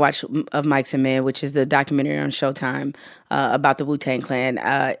I watched Of Mics and Men, which is the documentary on Showtime about the Wu-Tang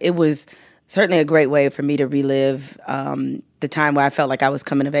Clan, it was certainly a great way for me to relive the time where I felt like I was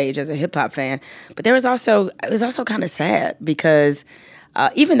coming of age as a hip hop fan. But it was also kind of sad because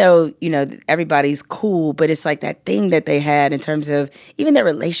even though, you know, everybody's cool, but it's like that thing that they had in terms of even their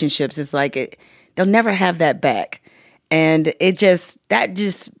relationships. It's like they'll never have that back. And I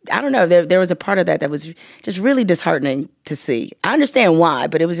don't know, there was a part of that was just really disheartening to see. I understand why,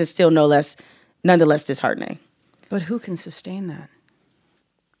 but it was just still nonetheless disheartening. But who can sustain that?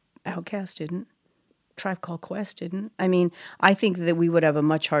 Outkast didn't. Tribe Called Quest didn't. I mean, I think that we would have a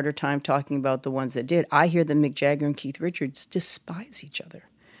much harder time talking about the ones that did. I hear that Mick Jagger and Keith Richards despise each other.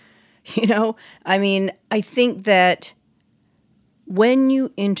 You know? I mean, I think that when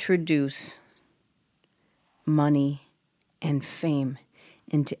you introduce money and fame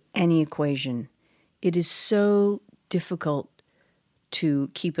into any equation, it is so difficult to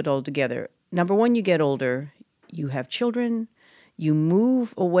keep it all together. Number one, you get older, you have children, you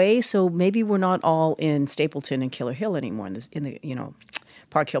move away, so maybe we're not all in Stapleton and Killer Hill anymore in the you know,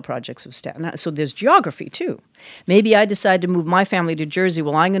 Park Hill projects of Staten Island. So there's geography too. Maybe I decide to move my family to Jersey.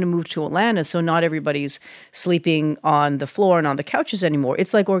 Well, I'm going to move to Atlanta, so not everybody's sleeping on the floor and on the couches anymore.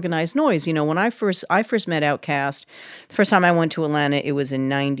 It's like organized noise. You know, when I first met Outkast, the first time I went to Atlanta, it was in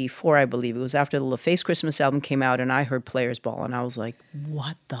 '94, I believe. It was after the LaFace Christmas album came out, and I heard Players Ball, and I was like,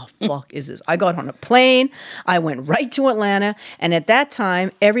 what the fuck is this? I got on a plane, I went right to Atlanta, and at that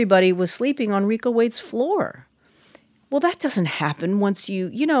time, everybody was sleeping on Rico Waite's floor. Well, that doesn't happen once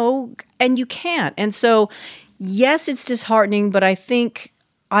you know, and you can't. And so, yes, it's disheartening, but I think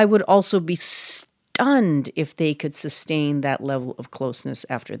I would also be stunned if they could sustain that level of closeness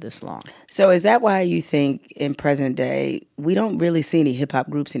after this long. So is that why you think in present day, we don't really see any hip-hop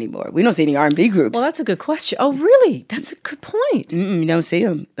groups anymore? We don't see any R&B groups. Well, that's a good question. Oh, really? That's a good point. You don't see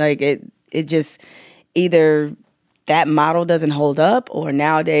them. Like, it just either that model doesn't hold up, or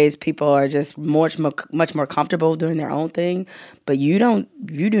nowadays people are just much more comfortable doing their own thing. But you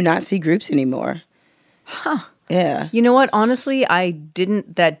do not see groups anymore. Huh. Yeah. You know what? Honestly,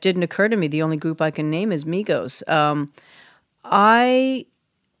 that didn't occur to me. The only group I can name is Migos. I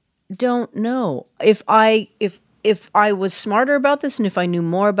don't know. If I was smarter about this and if I knew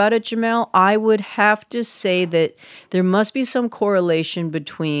more about it, Jamel, I would have to say that there must be some correlation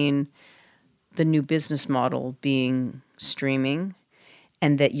between the new business model being streaming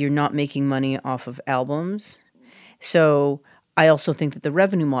and that you're not making money off of albums. So I also think that the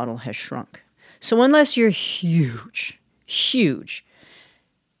revenue model has shrunk. So unless you're huge,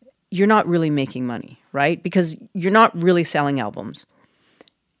 you're not really making money, right? Because you're not really selling albums.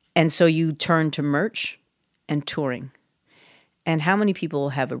 And so you turn to merch and touring. And how many people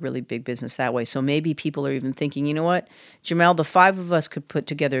have a really big business that way? So maybe people are even thinking, you know what, Jamel, the five of us could put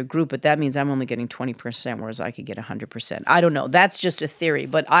together a group, but that means I'm only getting 20%, whereas I could get 100%. I don't know. That's just a theory,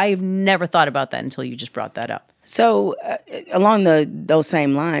 but I've never thought about that until you just brought that up. So along those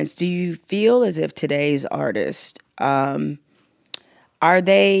same lines, do you feel as if today's artists, are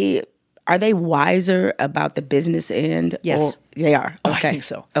they wiser about the business end? Yes. Or they are? Oh, okay. I think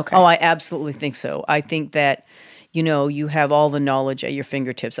so. Okay. Oh, I absolutely think so. I think that, you have all the knowledge at your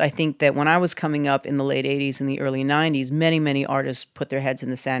fingertips. I think that when I was coming up in the late 80s and the early 90s, many, many artists put their heads in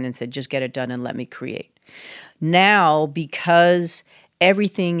the sand and said, just get it done and let me create. Now, because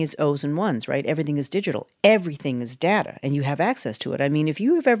everything is O's and ones, right? Everything is digital. Everything is data, and you have access to it. I mean,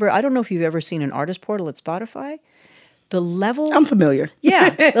 I don't know if you've ever seen an artist portal at Spotify. The level... I'm familiar. Yeah.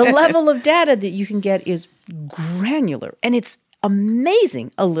 The level of data that you can get is granular, and it's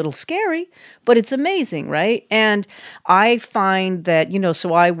amazing. A little scary, but it's amazing, right? And I find that,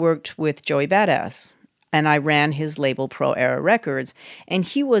 so I worked with Joey Baddest, and I ran his label Pro Era Records, and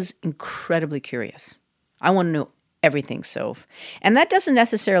he was incredibly curious. I want to know everything, Soph. And that doesn't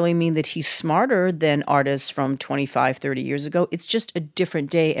necessarily mean that he's smarter than artists from 25, 30 years ago. It's just a different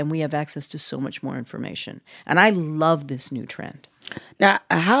day, and we have access to so much more information. And I love this new trend. Now,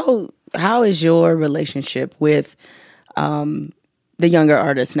 how is your relationship with the younger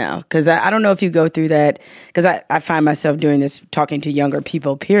artists now? Because I don't know if you go through that, because I find myself doing this, talking to younger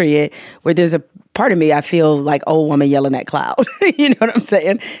people, period, where there's a part of me, I feel like old woman yelling at cloud. You know what I'm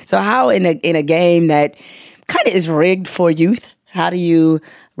saying? So how in a game that kind of is rigged for youth, how do you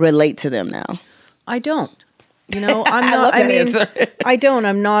relate to them now? I don't. I'm not. Answer. I don't.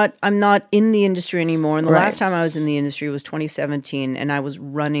 I'm not in the industry anymore. And the last time I was in the industry was 2017, and I was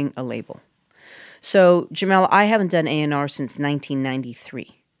running a label. So, Jamel, I haven't done A&R since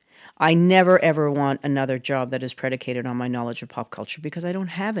 1993. I never, ever want another job that is predicated on my knowledge of pop culture because I don't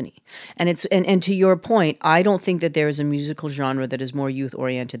have any. And and to your point, I don't think that there is a musical genre that is more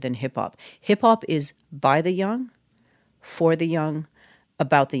youth-oriented than hip-hop. Hip-hop is by the young, for the young,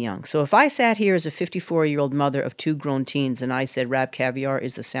 about the young. So if I sat here as a 54-year-old mother of 2 grown teens and I said Rap Caviar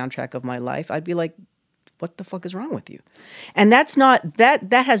is the soundtrack of my life, I'd be like, what the fuck is wrong with you? And that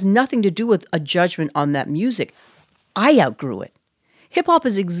has nothing to do with a judgment on that music. I outgrew it. Hip-hop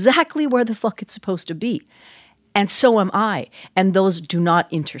is exactly where the fuck it's supposed to be. And so am I. And those do not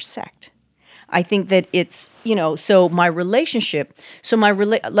intersect. I think that it's, so my relationship, let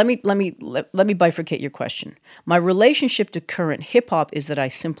me bifurcate your question. My relationship to current hip hop is that I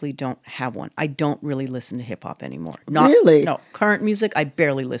simply don't have one. I don't really listen to hip hop anymore. Really? No, current music, I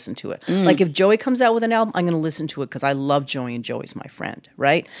barely listen to it. Like if Joey comes out with an album, I'm going to listen to it because I love Joey and Joey's my friend,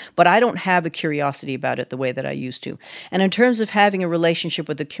 right? But I don't have a curiosity about it the way that I used to. And in terms of having a relationship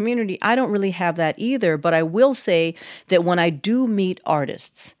with the community, I don't really have that either. But I will say that when I do meet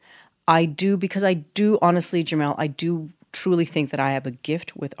artists, I do, because I do, honestly, Jamel, I do truly think that I have a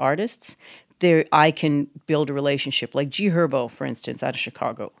gift with artists. I can build a relationship. Like G Herbo, for instance, out of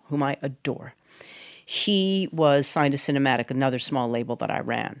Chicago, whom I adore. He was signed to Cinematic, another small label that I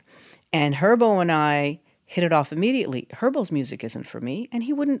ran. And Herbo and I hit it off immediately. Herbo's music isn't for me, and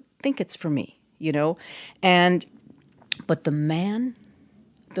he wouldn't think it's for me, But the man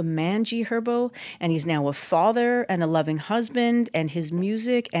G Herbo, and he's now a father and a loving husband, and his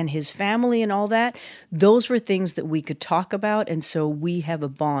music and his family and all that, those were things that we could talk about, and so we have a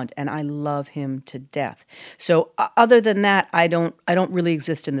bond, and I love him to death. So other than that, I don't really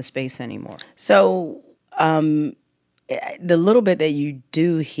exist in the space anymore. So the little bit that you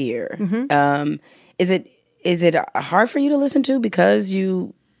do here, is it hard for you to listen to because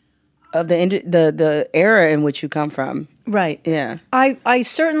of the era in which you come from? Right. Yeah. I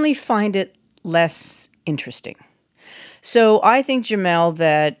certainly find it less interesting. So I think, Jamel,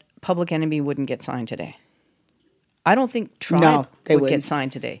 that Public Enemy wouldn't get signed today. I don't think Tribe would get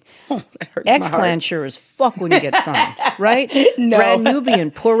signed today. Oh, that hurts X-Clan sure as fuck wouldn't get signed, right? No. Brand Nubian,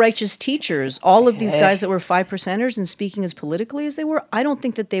 Poor Righteous Teachers, all of these guys that were 5%ers and speaking as politically as they were, I don't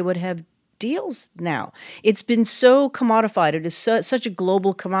think that they would have deals now. It's been so commodified. It is such a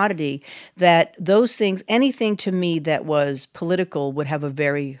global commodity that those things, anything to me that was political would have a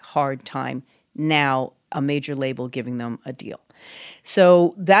very hard time now, a major label giving them a deal.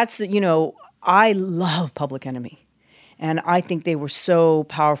 So that's I love Public Enemy. And I think they were so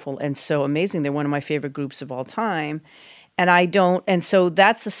powerful and so amazing. They're one of my favorite groups of all time. And so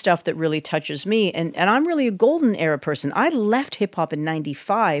that's the stuff that really touches me. And I'm really a golden era person. I left hip hop in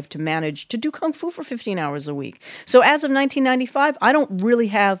 95 to manage to do Kung Fu for 15 hours a week. So as of 1995, I don't really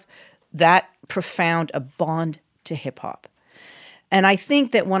have that profound a bond to hip hop. And I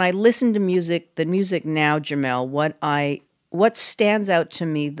think that when I listen to music, the music now, Jamel, what stands out to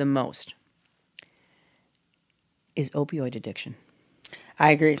me the most is opioid addiction.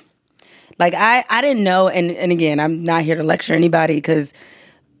 I agree. Like, I didn't know, and again, I'm not here to lecture anybody because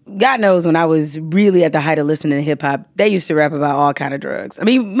God knows when I was really at the height of listening to hip hop, they used to rap about all kind of drugs. I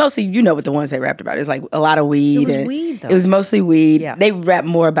mean, mostly, you know what the ones they rapped about. It's like a lot of weed. It was weed, though. It was mostly weed. Yeah. They rap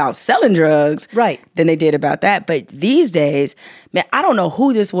more about selling drugs than they did about that. But these days, man, I don't know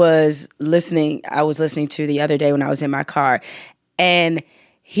who this was I was listening to the other day when I was in my car. And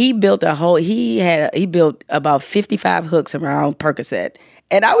he built he built about 55 hooks around Percocet.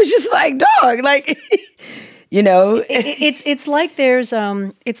 And I was just like, dog, like... You know, it's like there's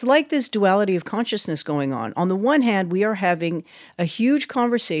it's like this duality of consciousness going on. On the one hand, we are having a huge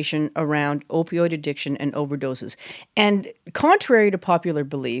conversation around opioid addiction and overdoses, and contrary to popular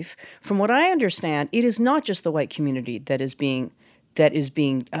belief, from what I understand, it is not just the white community that is being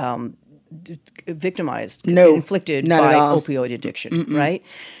victimized, inflicted by opioid addiction, right?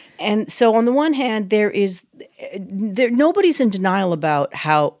 And so, on the one hand, nobody's in denial about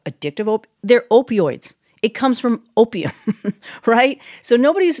how addictive they're opioids. It comes from opium, right? So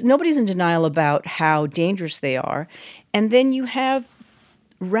nobody's in denial about how dangerous they are. And then you have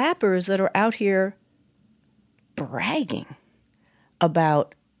rappers that are out here bragging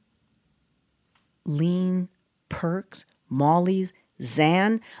about lean, perks, mollies,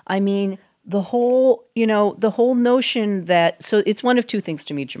 Xan. I mean, the whole notion that, so it's one of two things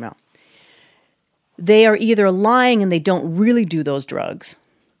to me, Jamel. They are either lying and they don't really do those drugs,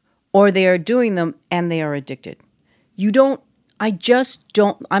 or they are doing them and they are addicted. I'm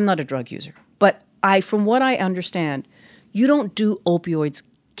not a drug user, but from what I understand, you don't do opioids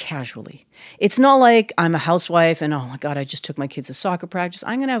casually. It's not like I'm a housewife and, oh my God, I just took my kids to soccer practice.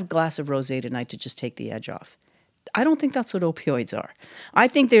 I'm going to have a glass of rosé tonight to just take the edge off. I don't think that's what opioids are. I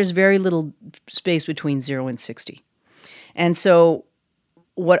think there's very little space between 0 and 60. And so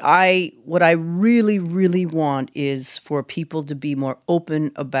what I really, really want is for people to be more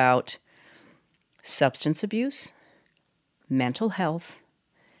open about substance abuse, mental health,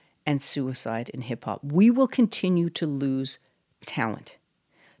 and suicide in hip hop. We will continue to lose talent.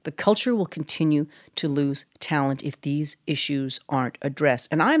 The culture will continue to lose talent if these issues aren't addressed.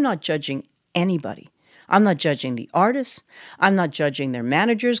 And I'm not judging anybody. I'm not judging the artists. I'm not judging their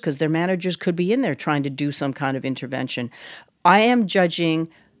managers, because their managers could be in there trying to do some kind of intervention. I am judging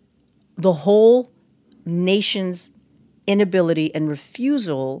the whole nation's inability and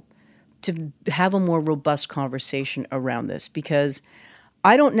refusal to have a more robust conversation around this, because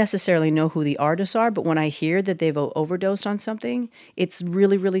I don't necessarily know who the artists are, but when I hear that they've overdosed on something, it's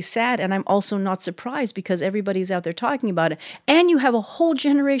really, really sad. And I'm also not surprised, because everybody's out there talking about it. And you have a whole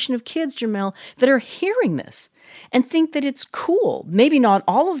generation of kids, Jamel, that are hearing this and think that it's cool. Maybe not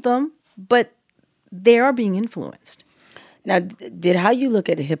all of them, but they are being influenced. Now, did how you look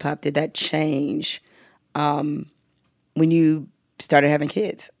at hip hop, did that change when you started having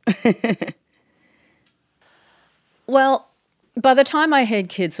kids? Well, by the time I had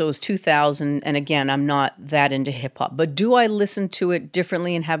kids, so it was 2000, and again, I'm not that into hip hop, but do I listen to it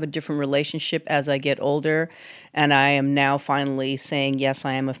differently and have a different relationship as I get older? And I am now finally saying, yes,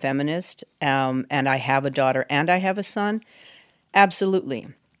 I am a feminist, and I have a daughter and I have a son. Absolutely.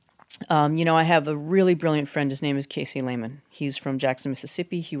 I have a really brilliant friend. His name is Casey Lehman. He's from Jackson,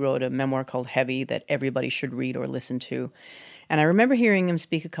 Mississippi. He wrote a memoir called Heavy that everybody should read or listen to. And I remember hearing him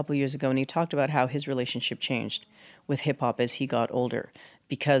speak a couple years ago, and he talked about how his relationship changed with hip-hop as he got older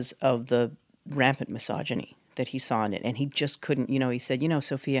because of the rampant misogyny that he saw in it. And he just couldn't, he said,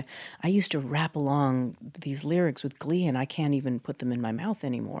 Sophia, I used to rap along these lyrics with glee, and I can't even put them in my mouth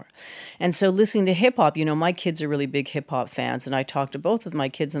anymore. And so listening to hip-hop, my kids are really big hip-hop fans, and I talked to both of my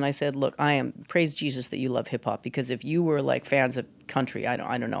kids, and I said, look, praise Jesus that you love hip-hop, because if you were like fans of country, I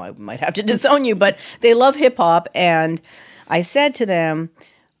don't know, I might have to disown you, but they love hip-hop. And I said to them,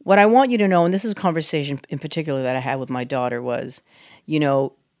 what I want you to know, and this is a conversation in particular that I had with my daughter, was,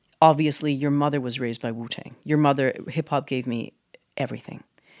 obviously your mother was raised by Wu-Tang. Your mother, hip-hop gave me everything.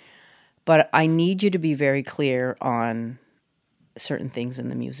 But I need you to be very clear on certain things in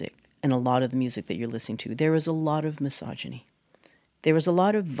the music, and a lot of the music that you're listening to. There is a lot of misogyny. There is a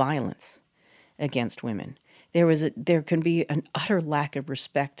lot of violence against women. There can be an utter lack of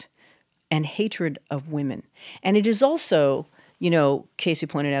respect and hatred of women. And it is also, Casey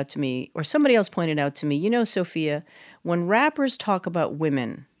pointed out to me, or somebody else pointed out to me, Sophia, when rappers talk about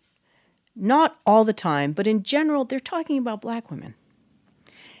women, not all the time, but in general, they're talking about black women.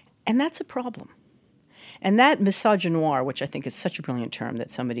 And that's a problem. And that misogynoir, which I think is such a brilliant term that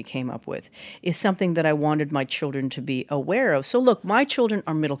somebody came up with, is something that I wanted my children to be aware of. So look, my children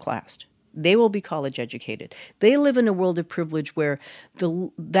are middle class. They will be college educated. They live in a world of privilege where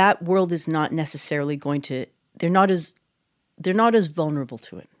that world is not necessarily they're not as vulnerable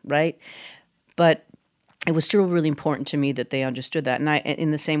to it, right? But it was still really important to me that they understood that. And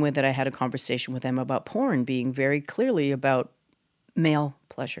in the same way that I had a conversation with them about porn being very clearly about male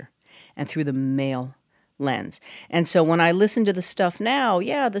pleasure and through the male lens. And so when I listen to the stuff now,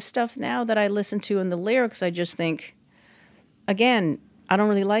 the stuff now that I listen to and the lyrics, I just think, again, I don't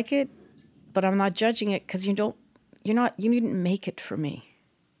really like it, but I'm not judging it because you didn't make it for me.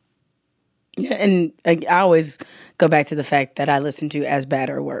 Yeah, and I always go back to the fact that I listen to As Bad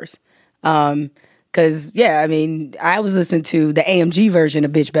or Worse. Because, I was listening to the AMG version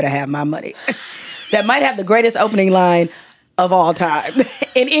of Bitch Better Have My Money. That might have the greatest opening line of all time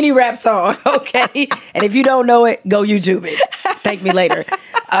in any rap song, okay? And if you don't know it, go YouTube it. Thank me later.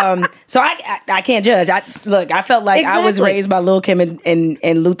 So I can't judge. I felt like I was raised by Lil' Kim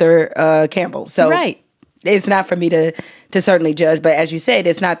and Luther Campbell. So right. It's not for me to certainly judge. But as you said,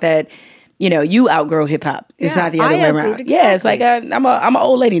 it's not that, you outgrow hip hop. It's not the other way around. Exactly. Yeah, it's like I'm an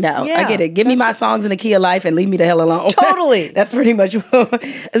old lady now. Yeah, I get it. Give me my songs in the key of life and leave me the hell alone. Totally. That's pretty much what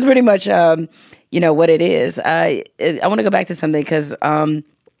it is. I want to go back to something because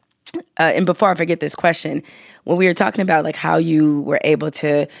and before I forget this question, when we were talking about like how you were able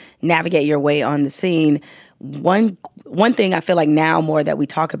to navigate your way on the scene, one thing I feel like now more that we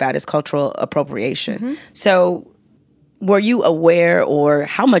talk about is cultural appropriation. Mm-hmm. So were you aware, or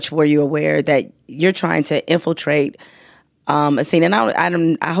how much were you aware that you're trying to infiltrate a scene?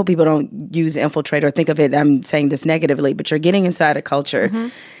 And I hope people don't use infiltrate or think of it, I'm saying this negatively, but you're getting inside a culture, mm-hmm.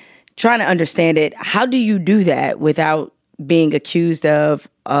 trying to understand it. How do you do that without being accused of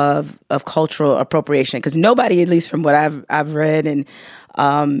cultural appropriation? Because nobody, at least from what I've read and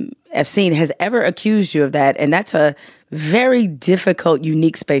have seen, has ever accused you of that, and that's a very difficult,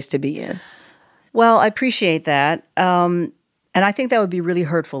 unique space to be in. Well, I appreciate that, and I think that would be really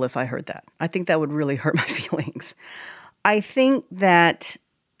hurtful if I heard that. I think that would really hurt my feelings. I think that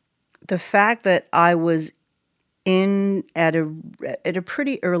the fact that I was in at a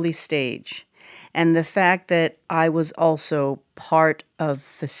pretty early stage, and the fact that I was also part of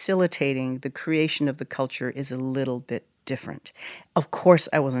facilitating the creation of the culture is a little bit different. Of course,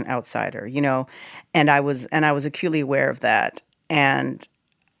 I was an outsider, and I was acutely aware of that. And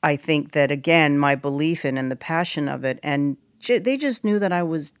I think that, again, my belief in and the passion of it, and they just knew that I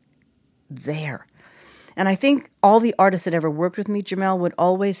was there. And I think all the artists that ever worked with me, Jamel, would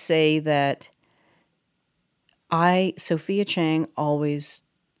always say that Sophia Chang, always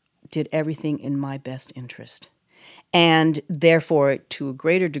did everything in my best interest. And therefore, to a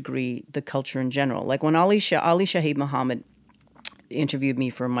greater degree, the culture in general. Like when Ali Shaheed Muhammad interviewed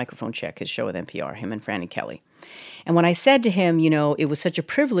me for a Microphone Check, his show with NPR, him and Franny Kelly. And when I said to him, it was such a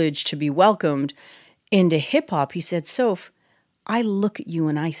privilege to be welcomed into hip-hop, he said, Soph, I look at you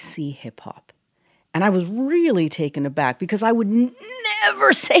and I see hip-hop. And I was really taken aback because I would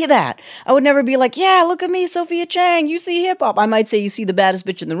never say that. I would never be like, yeah, look at me, Sophia Chang, you see hip-hop. I might say you see the baddest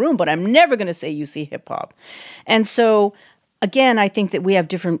bitch in the room, but I'm never going to say you see hip-hop. And so, again, I think that we have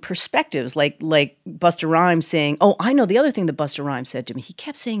different perspectives, like Busta Rhymes saying, oh, I know the other thing that Busta Rhymes said to me. He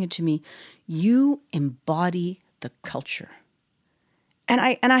kept saying it to me, you embody the culture. And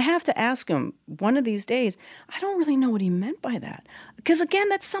I have to ask him one of these days, I don't really know what he meant by that. Because, again,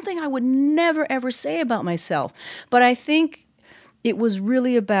 that's something I would never, ever say about myself. But I think it was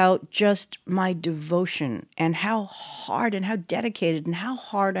really about just my devotion and how hard and how dedicated and how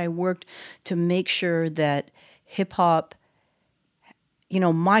hard I worked to make sure that hip-hop,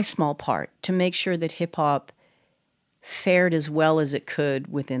 my small part, to make sure that hip-hop fared as well as it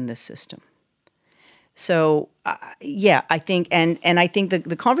could within this system. So, I think, and I think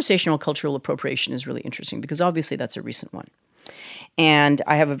the conversational cultural appropriation is really interesting because obviously that's a recent one. And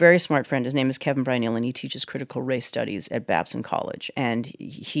I have a very smart friend. His name is Kevin Brynell, and he teaches critical race studies at Babson College. And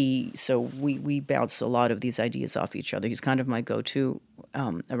we bounce a lot of these ideas off each other. He's kind of my go-to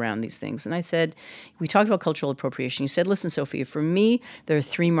around these things. And I said, we talked about cultural appropriation. He said, listen, Sophia, for me, there are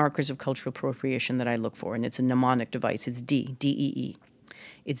 3 markers of cultural appropriation that I look for, and it's a mnemonic device. It's D-E-E.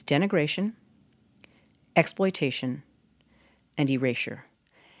 It's denigration, exploitation, and erasure.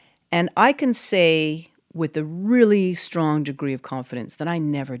 And I can say with a really strong degree of confidence that I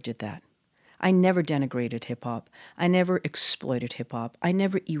never did that. I never denigrated hip-hop. I never exploited hip-hop. I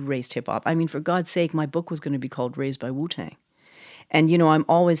never erased hip-hop. I mean, for God's sake, my book was going to be called Raised by Wu-Tang. And, I'm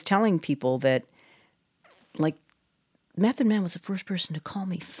always telling people that, like, Method Man was the first person to call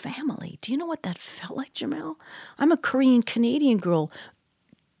me family. Do you know what that felt like, Jamel? I'm a Korean-Canadian girl.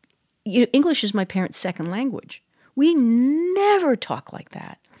 English is my parents' second language. We never talk like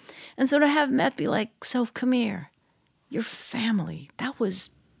that. And so to have Meth be like, Soph, come here, you're family, that was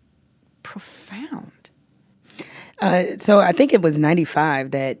profound. So I think it was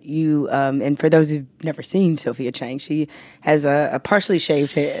 95 that you, and for those who've never seen Sophia Chang, she has a partially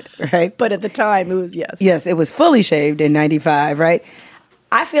shaved head, right? But at the time, it was, yes. Yes, it was fully shaved in 95, right?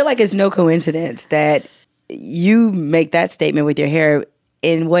 I feel like it's no coincidence that you make that statement with your hair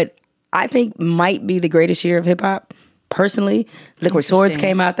in what I think might be the greatest year of hip hop. Personally, Liquid Swords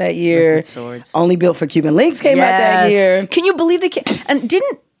came out that year. Liquid Swords. Only Built for Cuban Links came out that year. Can you believe and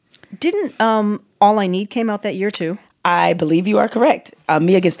didn't All I Need came out that year too? I believe you are correct.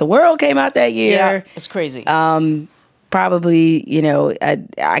 Me Against the World came out that year. Yeah, it's crazy. Probably,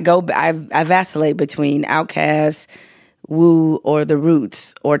 I vacillate between Outkast, Wu, or The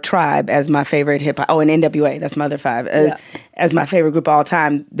Roots, or Tribe as my favorite hip hop. Oh, and NWA, that's my other five. As my favorite group of all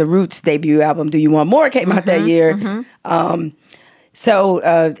time. The Roots debut album, Do You Want More, came out that year. And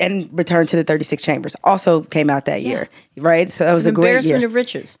Return to the 36 Chambers also came out that year, right? So it was a great year. Embarrassment of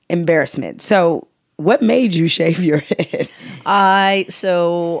riches. Embarrassment. So what made you shave your head? I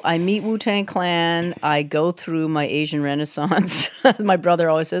meet Wu-Tang Clan. I go through my Asian Renaissance. My brother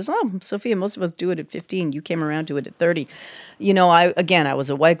always says, "Oh, Sophia, most of us do it at 15. You came around to it at 30." I was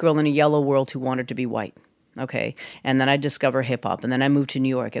a white girl in a yellow world who wanted to be white. Okay. And then I discover hip hop, and then I move to New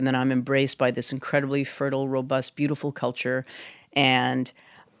York, and then I'm embraced by this incredibly fertile, robust, beautiful culture. And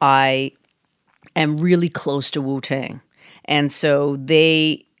I am really close to Wu-Tang. And so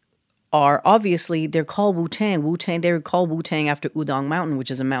they're called Wu-Tang. They were called Wu-Tang after Udong Mountain,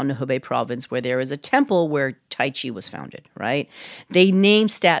 which is a mountain in Hubei province where there is a temple where Tai Chi was founded, right? They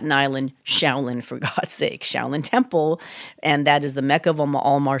named Staten Island Shaolin, for God's sake, Shaolin Temple, and that is the mecca of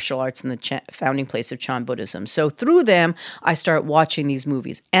all martial arts and the founding place of Chan Buddhism. So through them, I start watching these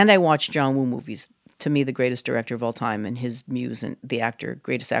movies, and I watch John Woo movies, to me the greatest director of all time, and his muse and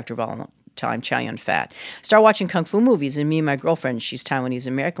greatest actor of all time, Chow Yun-Fat. Start watching Kung Fu movies, and me and my girlfriend, she's Taiwanese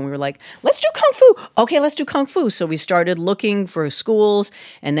American, we were like, let's do Kung Fu. Okay, let's do Kung Fu. So we started looking for schools,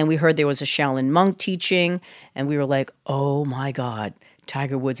 and then we heard there was a Shaolin monk teaching, and we were like, oh my God,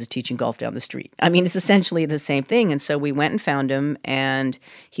 Tiger Woods is teaching golf down the street. I mean, it's essentially the same thing. And so we went and found him, and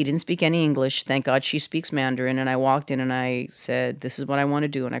he didn't speak any English. Thank God she speaks Mandarin. And I walked in and I said, this is what I want to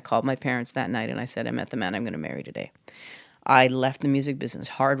do. And I called my parents that night and I said, I met the man I'm going to marry today. I left the music business,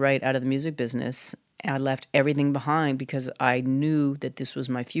 hard right out of the music business. I left everything behind because I knew that this was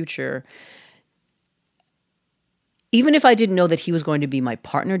my future. Even if I didn't know that he was going to be my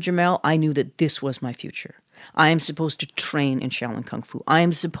partner, Jamel, I knew that this was my future. I am supposed to train in Shaolin Kung Fu. I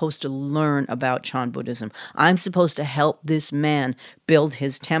am supposed to learn about Chan Buddhism. I'm supposed to help this man build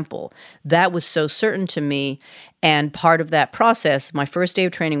his temple. That was so certain to me. And part of that process, my first day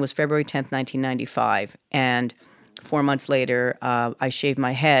of training was February 10th, 1995. And 4 months later, I shaved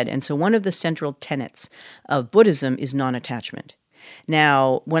my head. And so one of the central tenets of Buddhism is non-attachment.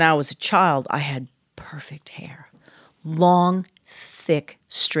 Now, when I was a child, I had perfect hair. Long, thick,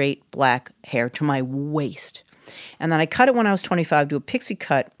 straight black hair to my waist. And then I cut it when I was 25, do a pixie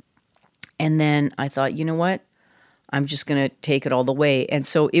cut. And then I thought, you know what? I'm just going to take it all the way. And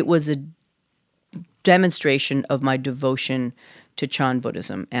so it was a demonstration of my devotion to Chan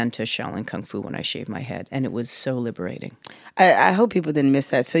Buddhism and to Shaolin Kung Fu when I shaved my head. And it was so liberating. I hope people didn't miss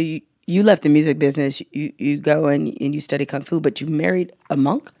that. So you left the music business, you go and you study Kung Fu, but you married a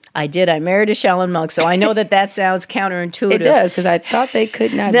monk? I did. I married a Shaolin monk. So I know that sounds counterintuitive. It does, because I thought they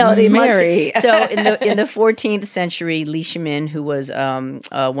could not marry. So in the 14th century, Li Shimin, who was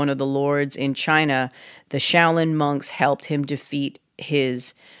one of the lords in China, the Shaolin monks helped him defeat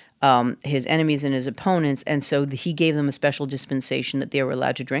his enemies and his opponents. And so he gave them a special dispensation that they were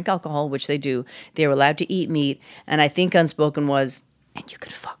allowed to drink alcohol, which they do. They were allowed to eat meat. And I think unspoken was, and you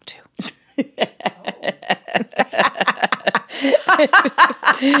could fuck too.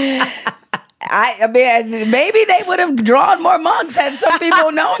 I mean, maybe they would have drawn more monks had some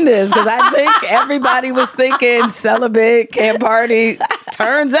people known this, because I think everybody was thinking celibate, can't party.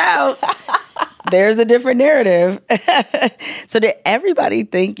 Turns out there's a different narrative. So did everybody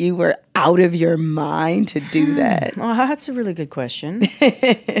think you were out of your mind to do that? Well, that's a really good question.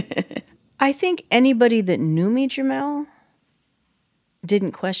 I think anybody that knew me, Jamel,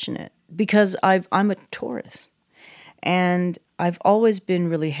 didn't question it, because I'm a Taurus. And I've always been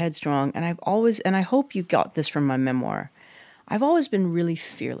really headstrong, and I hope you got this from my memoir, I've always been really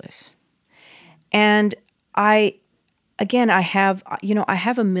fearless. And I have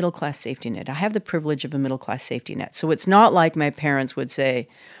a middle-class safety net. I have the privilege of a middle-class safety net. So it's not like my parents would say,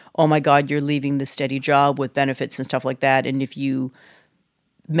 oh my God, you're leaving the steady job with benefits and stuff like that, and if you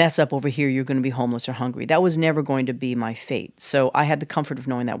mess up over here, you're going to be homeless or hungry. That was never going to be my fate. So I had the comfort of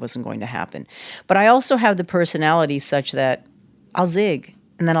knowing that wasn't going to happen. But I also have the personality such that I'll zig.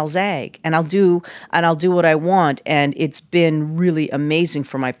 and then I'll zag, and I'll do what I want. And it's been really amazing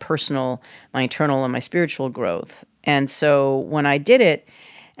for my personal, my internal, and my spiritual growth. And so when I did it,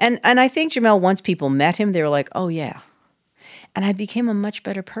 and I think Jamel, once people met him, they were like, oh yeah. And I became a much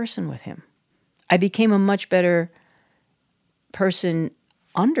better person with him. I became a much better person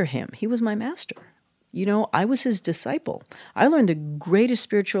under him. He was my master. You know, I was his disciple. I learned the greatest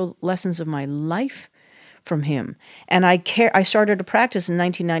spiritual lessons of my life from him. And I started to practice in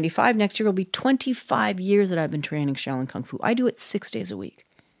 1995. Next year will be 25 years that I've been training Shaolin Kung Fu. I do it 6 days a week.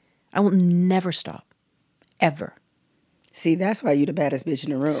 I will never stop, ever. See, that's why you the baddest bitch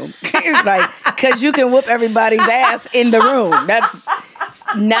in the room. It's like, because you can whoop everybody's ass in the room. That's,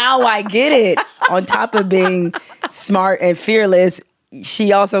 now I get it. On top of being smart and fearless,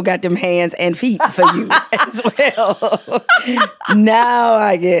 she also got them hands and feet for you as well. Now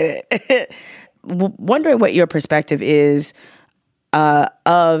I get it. Wondering what your perspective is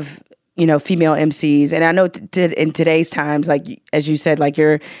of, you know, female MCs. And I know in today's times, like, as you said, like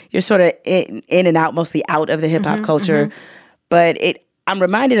you're sort of in and out, mostly out of the hip hop culture. But I'm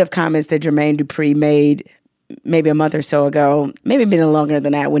reminded of comments that Jermaine Dupri made maybe a month or so ago, maybe been longer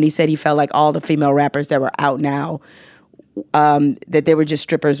than that, when he said he felt like all the female rappers that were out now, that they were just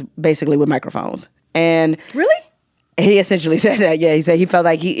strippers basically with microphones. And really? He essentially said that. Yeah, he said he felt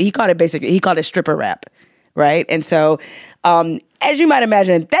like he called it stripper rap, right? And so, as you might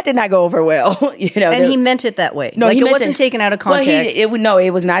imagine, that did not go over well. You know, and he meant it that way. No, like, it wasn't taken out of context. Well, it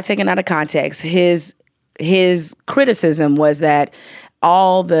was not taken out of context. His criticism was that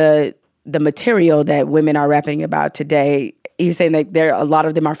all the material that women are rapping about today, he was saying that a lot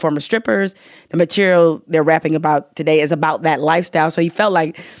of them are former strippers. The material they're rapping about today is about that lifestyle. So he felt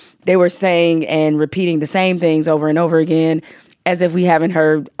like they were saying and repeating the same things over and over again, as if we haven't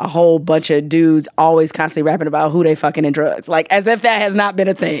heard a whole bunch of dudes always constantly rapping about who they fucking in drugs. Like, as if that has not been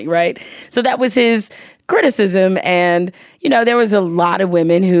a thing, right? So that was his criticism. And, you know, there was a lot of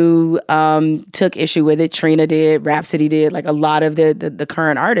women who took issue with it. Trina did, Rhapsody did, like a lot of the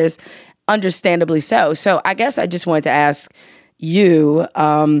current artists, understandably so. So I guess I just wanted to ask you,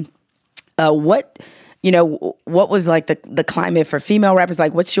 what was like the climate for female rappers?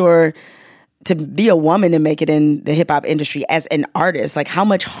 Like, to be a woman and make it in the hip hop industry as an artist, like how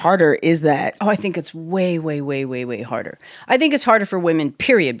much harder is that? Oh, I think it's way, way, way, way, way harder. I think it's harder for women,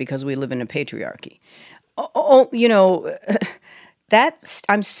 period, because we live in a patriarchy. You know,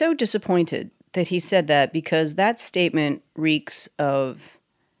 I'm so disappointed that he said that, because that statement reeks of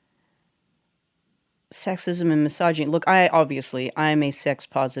sexism and misogyny. Look, I'm a sex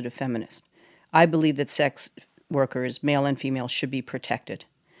positive feminist. I believe that sex workers, male and female, should be protected.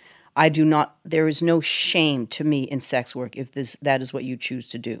 There is no shame to me in sex work if that is what you choose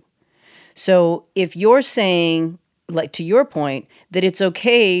to do. So if you're saying, like, to your point, that it's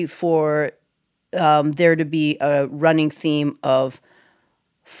okay for there to be a running theme of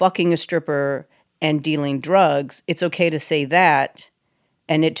fucking a stripper and dealing drugs, it's okay to say that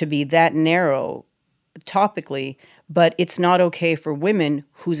and it to be that narrow topically, but it's not okay for women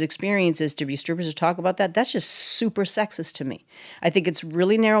whose experience is to be strippers to talk about that. That's just super sexist to me. I think it's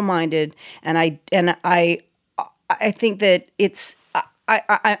really narrow-minded, and I think that it's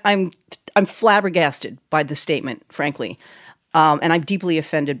I'm flabbergasted by the statement, frankly, and I'm deeply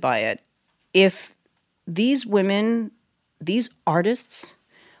offended by it. If these women, these artists,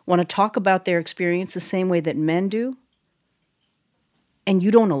 want to talk about their experience the same way that men do, and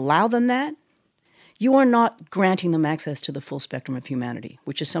you don't allow them that, you are not granting them access to the full spectrum of humanity,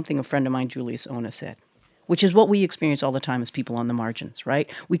 which is something a friend of mine, Julius Ona, said, which is what we experience all the time as people on the margins, right?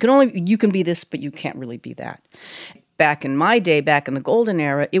 You can be this, but you can't really be that. Back in my day, back in the golden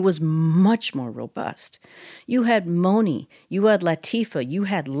era, it was much more robust. You had Moni, you had Latifah, you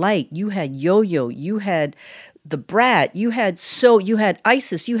had Light, you had Yo-Yo, you had The Brat, you had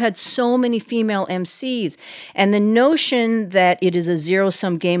Isis, you had so many female MCs. And the notion that it is a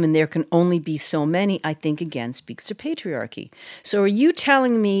zero-sum game and there can only be so many, I think, again, speaks to patriarchy. So are you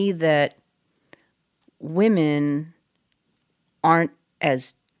telling me that women aren't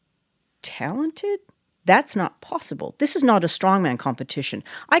as talented? That's not possible. This is not a strongman competition.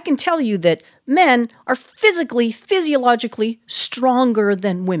 I can tell you that men are physiologically stronger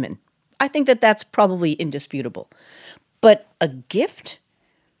than women. I think that that's probably indisputable. But a gift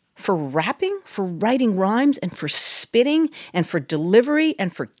for rapping, for writing rhymes, and for spitting, and for delivery,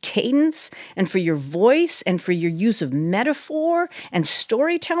 and for cadence, and for your voice, and for your use of metaphor and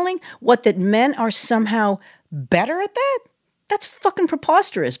storytelling, that men are somehow better at that? That's fucking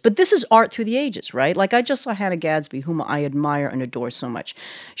preposterous. But this is art through the ages, right? Like, I just saw Hannah Gadsby, whom I admire and adore so much.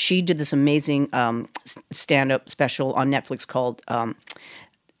 She did this amazing stand-up special on Netflix called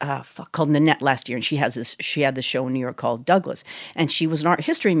called Nanette last year, and she had this show in New York called Douglas, and she was an art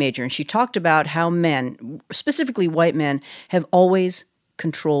history major, and she talked about how men, specifically white men, have always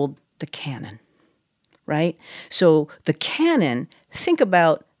controlled the canon, right? So the canon, think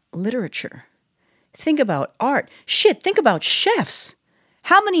about literature, think about art, think about chefs.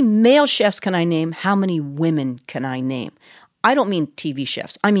 How many male chefs can I name? How many women can I name? I don't mean TV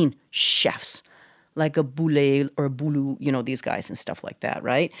chefs, I mean chefs. Like a Boulay or a Boulou, these guys and stuff like that,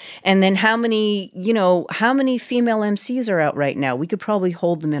 right? And then how many female MCs are out right now? We could probably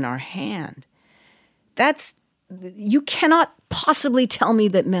hold them in our hand. You cannot possibly tell me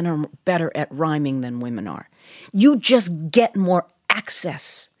that men are better at rhyming than women are. You just get more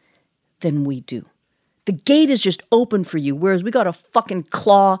access than we do. The gate is just open for you, whereas we got to fucking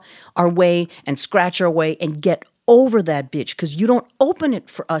claw our way and scratch our way and get over that bitch, because you don't open it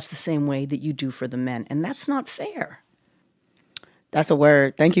for us the same way that you do for the men, and that's not fair. That's a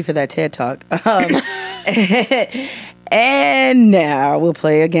word. Thank you for that TED Talk. And now we'll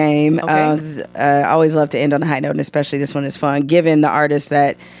play a game. Okay. I always love to end on a high note, and especially this one is fun, given the artists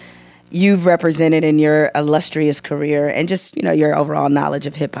that you've represented in your illustrious career and just, your overall knowledge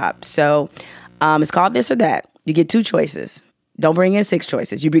of hip-hop. So it's called This or That. You get 2 choices. Don't bring in 6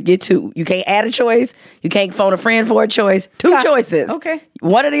 choices. You get 2. You can't add a choice. You can't phone a friend for a choice. 2 choices. Okay.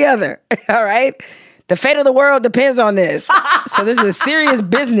 One or the other. All right? The fate of the world depends on this. So this is serious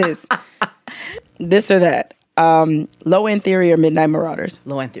business. This or that. Low End Theory or Midnight Marauders?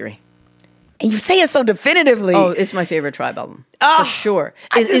 Low End Theory. And you say it so definitively. Oh, it's my favorite Tribe album. For sure.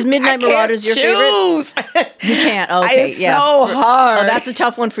 Is Midnight Marauders your favorite? You can't. Okay. It's so hard. Oh, that's a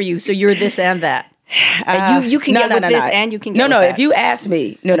tough one for you. So you're this and that. You can get with this and you can get with that. If you ask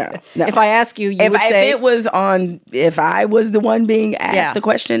me, no. If I ask you, you would say. If I was the one being asked the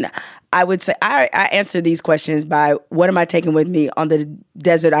question, I would say, I answer these questions by what am I taking with me on the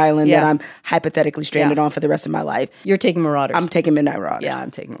desert island that I'm hypothetically stranded on for the rest of my life? You're taking Marauders. I'm taking Midnight Marauders. Yeah,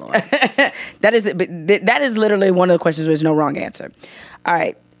 I'm taking Marauders. That is literally one of the questions where there's no wrong answer. All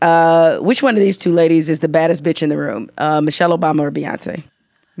right. Which one of these 2 ladies is the baddest bitch in the room? Michelle Obama or Beyonce?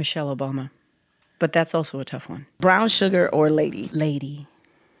 Michelle Obama. But that's also a tough one. Brown Sugar or Lady? Lady.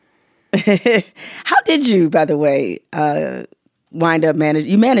 How did you, by the way, wind up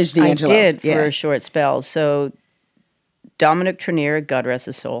you managed D'Angelo? I did for a short spell. So Dominic Trenier, God rest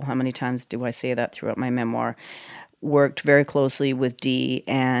his soul, how many times do I say that throughout my memoir, worked very closely with Dee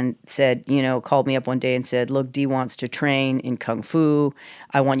and said, called me up one day and said, look, Dee wants to train in Kung Fu.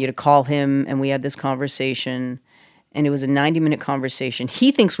 I want you to call him. And we had this conversation. And it was a 90-minute conversation.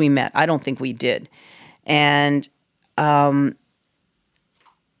 He thinks we met. I don't think we did. And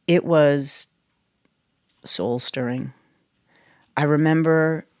it was soul-stirring. I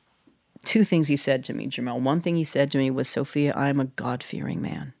remember 2 things he said to me, Jamel. One thing he said to me was, Sophia, I'm a God-fearing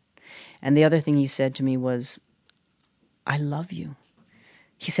man. And the other thing he said to me was, I love you.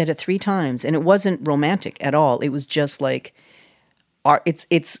 He said it 3 times. And it wasn't romantic at all. It was just like... It's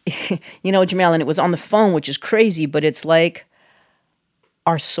Jamel, and it was on the phone, which is crazy, but it's like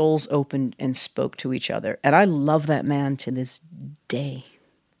our souls opened and spoke to each other. And I love that man to this day.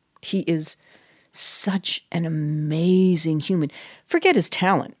 He is such an amazing human. Forget his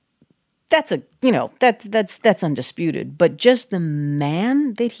talent. That's that's undisputed. But just the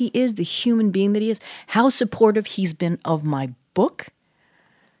man that he is, the human being that he is, how supportive he's been of my book.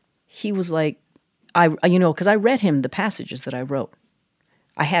 He was like, because I read him the passages that I wrote.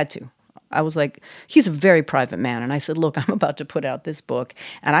 I had to. I was like, he's a very private man. And I said, look, I'm about to put out this book.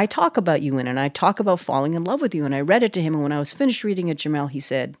 And I talk about you in it. And I talk about falling in love with you. And I read it to him. And when I was finished reading it, Jamel, he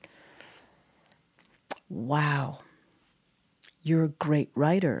said, wow, you're a great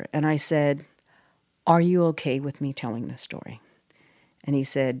writer. And I said, are you okay with me telling this story? And he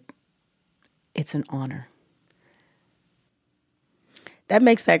said, it's an honor. That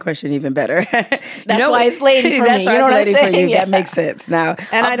makes that question even better. That's why it's lady for me. That's why it's lady for you. Yeah. That makes sense. Now,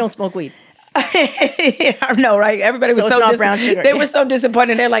 and I don't smoke weed. I know, right? Everybody was so brown sugar. They were so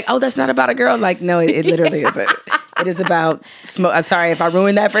disappointed. They're like, "Oh, that's not about a girl." Like, no, it literally isn't. It is about smoke. I'm sorry if I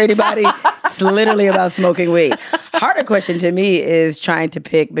ruined that for anybody. It's literally about smoking weed. Harder question to me is trying to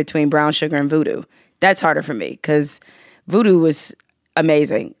pick between brown sugar and voodoo. That's harder for me because voodoo was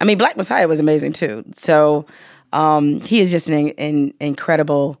amazing. I mean, Black Messiah was amazing too. So. He is just an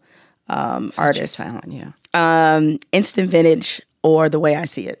incredible artist. Such a talent, yeah. Instant Vintage or The Way I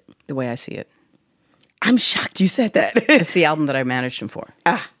See It? The Way I See It. I'm shocked you said that. It's the album that I managed him for.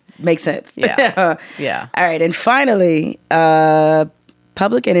 Makes sense. Yeah. Yeah. All right. And finally,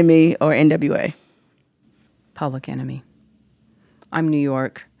 Public Enemy or NWA? Public Enemy. I'm New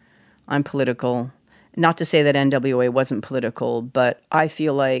York. I'm political. Not to say that NWA wasn't political, but I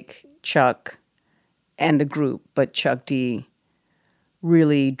feel like Chuck and the group, but Chuck D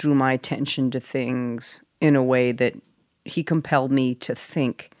really drew my attention to things in a way that he compelled me to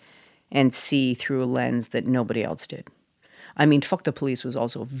think and see through a lens that nobody else did. I mean, Fuck the Police was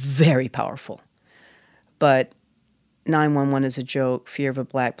also very powerful. But 911 is a joke, Fear of a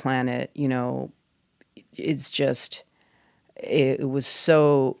Black Planet, it's just, it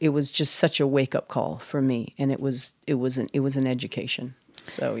was just such a wake-up call for me. And it was an education.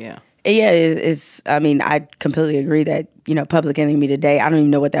 So, yeah. Yeah, I completely agree that, Public Enemy today, I don't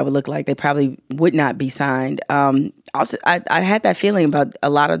even know what that would look like. They probably would not be signed. Also, I had that feeling about a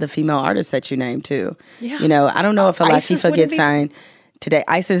lot of the female artists that you named, too. Yeah. I don't know if a Latifah gets signed today.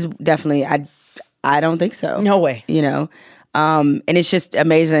 ISIS, definitely, I don't think so. No way. And it's just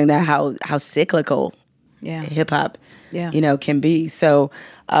amazing that how cyclical hip-hop, can be. So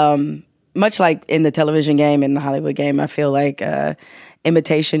much like in the television game and the Hollywood game, I feel like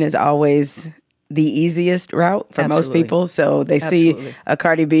imitation is always the easiest route for most people. So they see a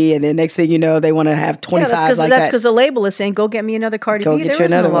Cardi B, and then next thing you know, they want to have 25 like that. That's because the label is saying, go get me another Cardi B. There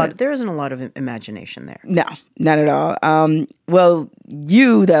isn't a lot of imagination there. No, not at all. Well,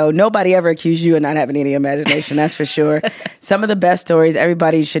 you, though, nobody ever accused you of not having any imagination, that's for sure. Some of the best stories,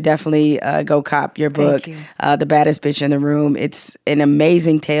 everybody should definitely go cop your book, The Baddest Bitch in the Room. It's an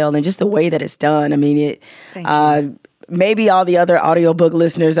amazing tale, and just the way that it's done. I mean, maybe all the other audiobook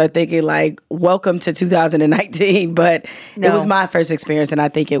listeners are thinking like, welcome to 2019, but it was my first experience, and I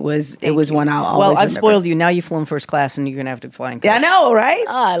think it was one I'll always remember. I've spoiled you. Now you've flown first class, and you're going to have to fly in coach. Yeah, I know, right?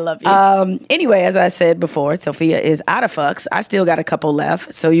 Oh, I love you. Anyway, as I said before, Sophia is out of fucks. I still got a couple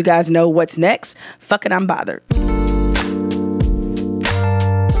left, so you guys know what's next. Fuck it, I'm bothered.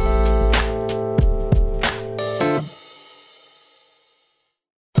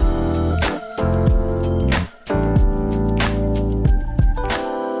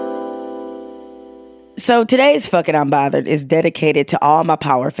 So today's Fucking I'm Bothered is dedicated to all my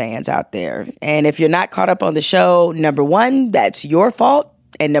Power fans out there. And if you're not caught up on the show, number one, that's your fault.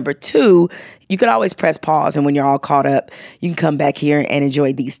 And number two, you can always press pause. And when you're all caught up, you can come back here and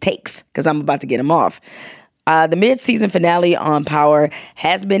enjoy these takes because I'm about to get them off. The mid-season finale on Power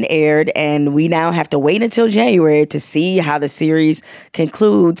has been aired, and we now have to wait until January to see how the series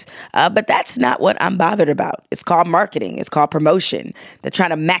concludes. But that's not what I'm bothered about. It's called marketing. It's called promotion. They're trying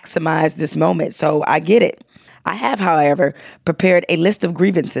to maximize this moment, so I get it. I have, however, prepared a list of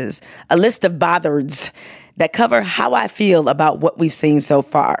grievances, a list of bothereds that cover how I feel about what we've seen so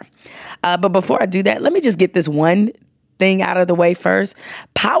far. But before I do that, let me just get this one thing out of the way first.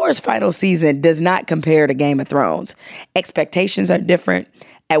 Power's final season does not compare to Game of Thrones. Expectations are different.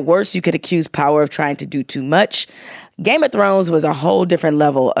 At worst, you could accuse Power of trying to do too much. Game of Thrones was a whole different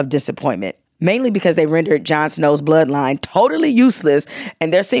level of disappointment, mainly because they rendered Jon Snow's bloodline totally useless,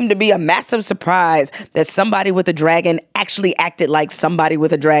 and there seemed to be a massive surprise that somebody with a dragon actually acted like somebody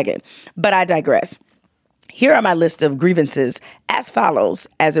with a dragon. But I digress. Here are my list of grievances as follows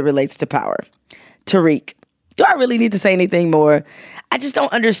as it relates to Power. Tariq. Do I really need to say anything more? I just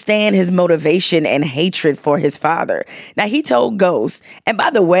don't understand his motivation and hatred for his father. Now, he told Ghost, and by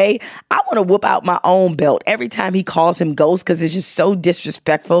the way, I want to whoop out my own belt every time he calls him Ghost because it's just so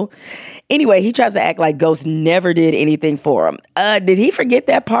disrespectful. Anyway, he tries to act like Ghost never did anything for him. Did he forget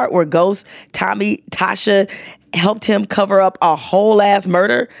that part where Ghost, Tasha, helped him cover up a whole ass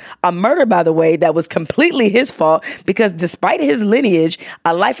murder? A murder, by the way, that was completely his fault because despite his lineage,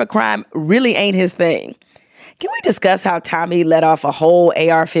 a life of crime really ain't his thing. Can we discuss how Tommy let off a whole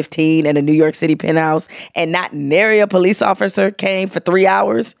AR-15 in a New York City penthouse and not nary a police officer came for 3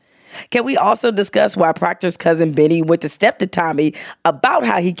 hours? Can we also discuss why Proctor's cousin Benny went to step to Tommy about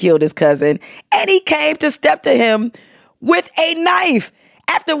how he killed his cousin, and he came to step to him with a knife?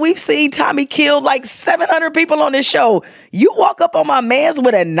 After we've seen Tommy kill like 700 people on this show, you walk up on my mans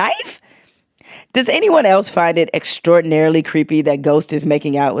with a knife? Does anyone else find it extraordinarily creepy that Ghost is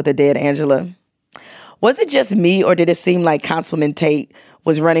making out with a dead Angela? Was it just me, or did it seem like Councilman Tate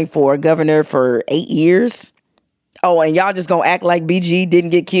was running for governor for 8 years? Oh, and y'all just gonna act like BG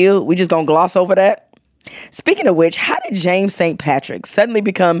didn't get killed? We just gonna gloss over that? Speaking of which, how did James St. Patrick suddenly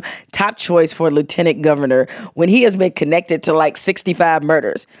become top choice for lieutenant governor when he has been connected to like 65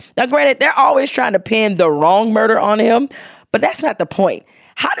 murders? Now, granted, they're always trying to pin the wrong murder on him, but that's not the point.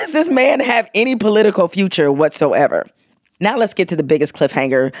 How does this man have any political future whatsoever? Now let's get to the biggest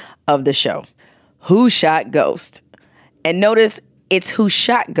cliffhanger of the show. Who shot Ghost? And notice it's who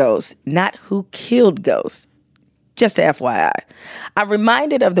shot Ghost, not who killed Ghost. Just a FYI. I'm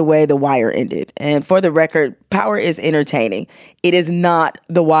reminded of the way The Wire ended. And for the record, Power is entertaining. It is not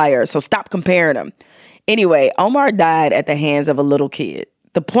The Wire, so stop comparing them. Anyway, Omar died at the hands of a little kid.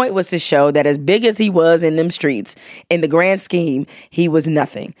 The point was to show that as big as he was in them streets, in the grand scheme, he was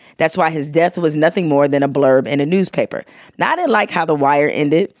nothing. That's why his death was nothing more than a blurb in a newspaper. Now, I didn't like how The Wire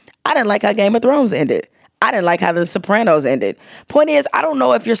ended. I didn't like how Game of Thrones ended. I didn't like how The Sopranos ended. Point is, I don't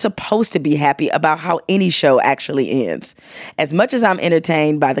know if you're supposed to be happy about how any show actually ends. As much as I'm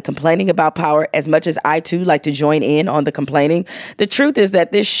entertained by the complaining about power, as much as I too like to join in on the complaining, the truth is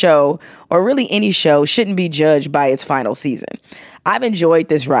that this show, or really any show, shouldn't be judged by its final season. I've enjoyed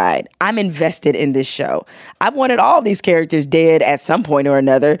this ride. I'm invested in this show. I've wanted all these characters dead at some point or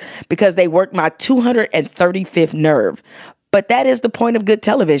another because they worked my 235th nerve. But that is the point of good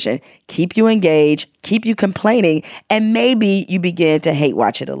television. Keep you engaged, keep you complaining, and maybe you begin to hate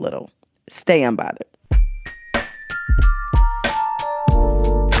watch it a little. Stay unbothered.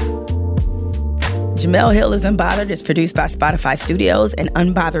 Jamel Hill is Unbothered is produced by Spotify Studios and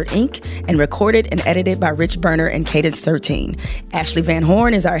Unbothered Inc. and recorded and edited by Rich Berner and Cadence 13. Ashley Van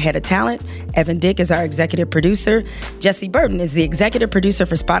Horn is our head of talent. Evan Dick is our executive producer. Jesse Burton is the executive producer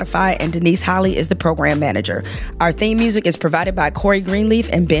for Spotify, and Denise Holly is the program manager. Our theme music is provided by Corey Greenleaf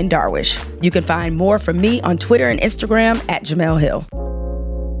and Ben Darwish. You can find more from me on Twitter and Instagram at Jamel Hill.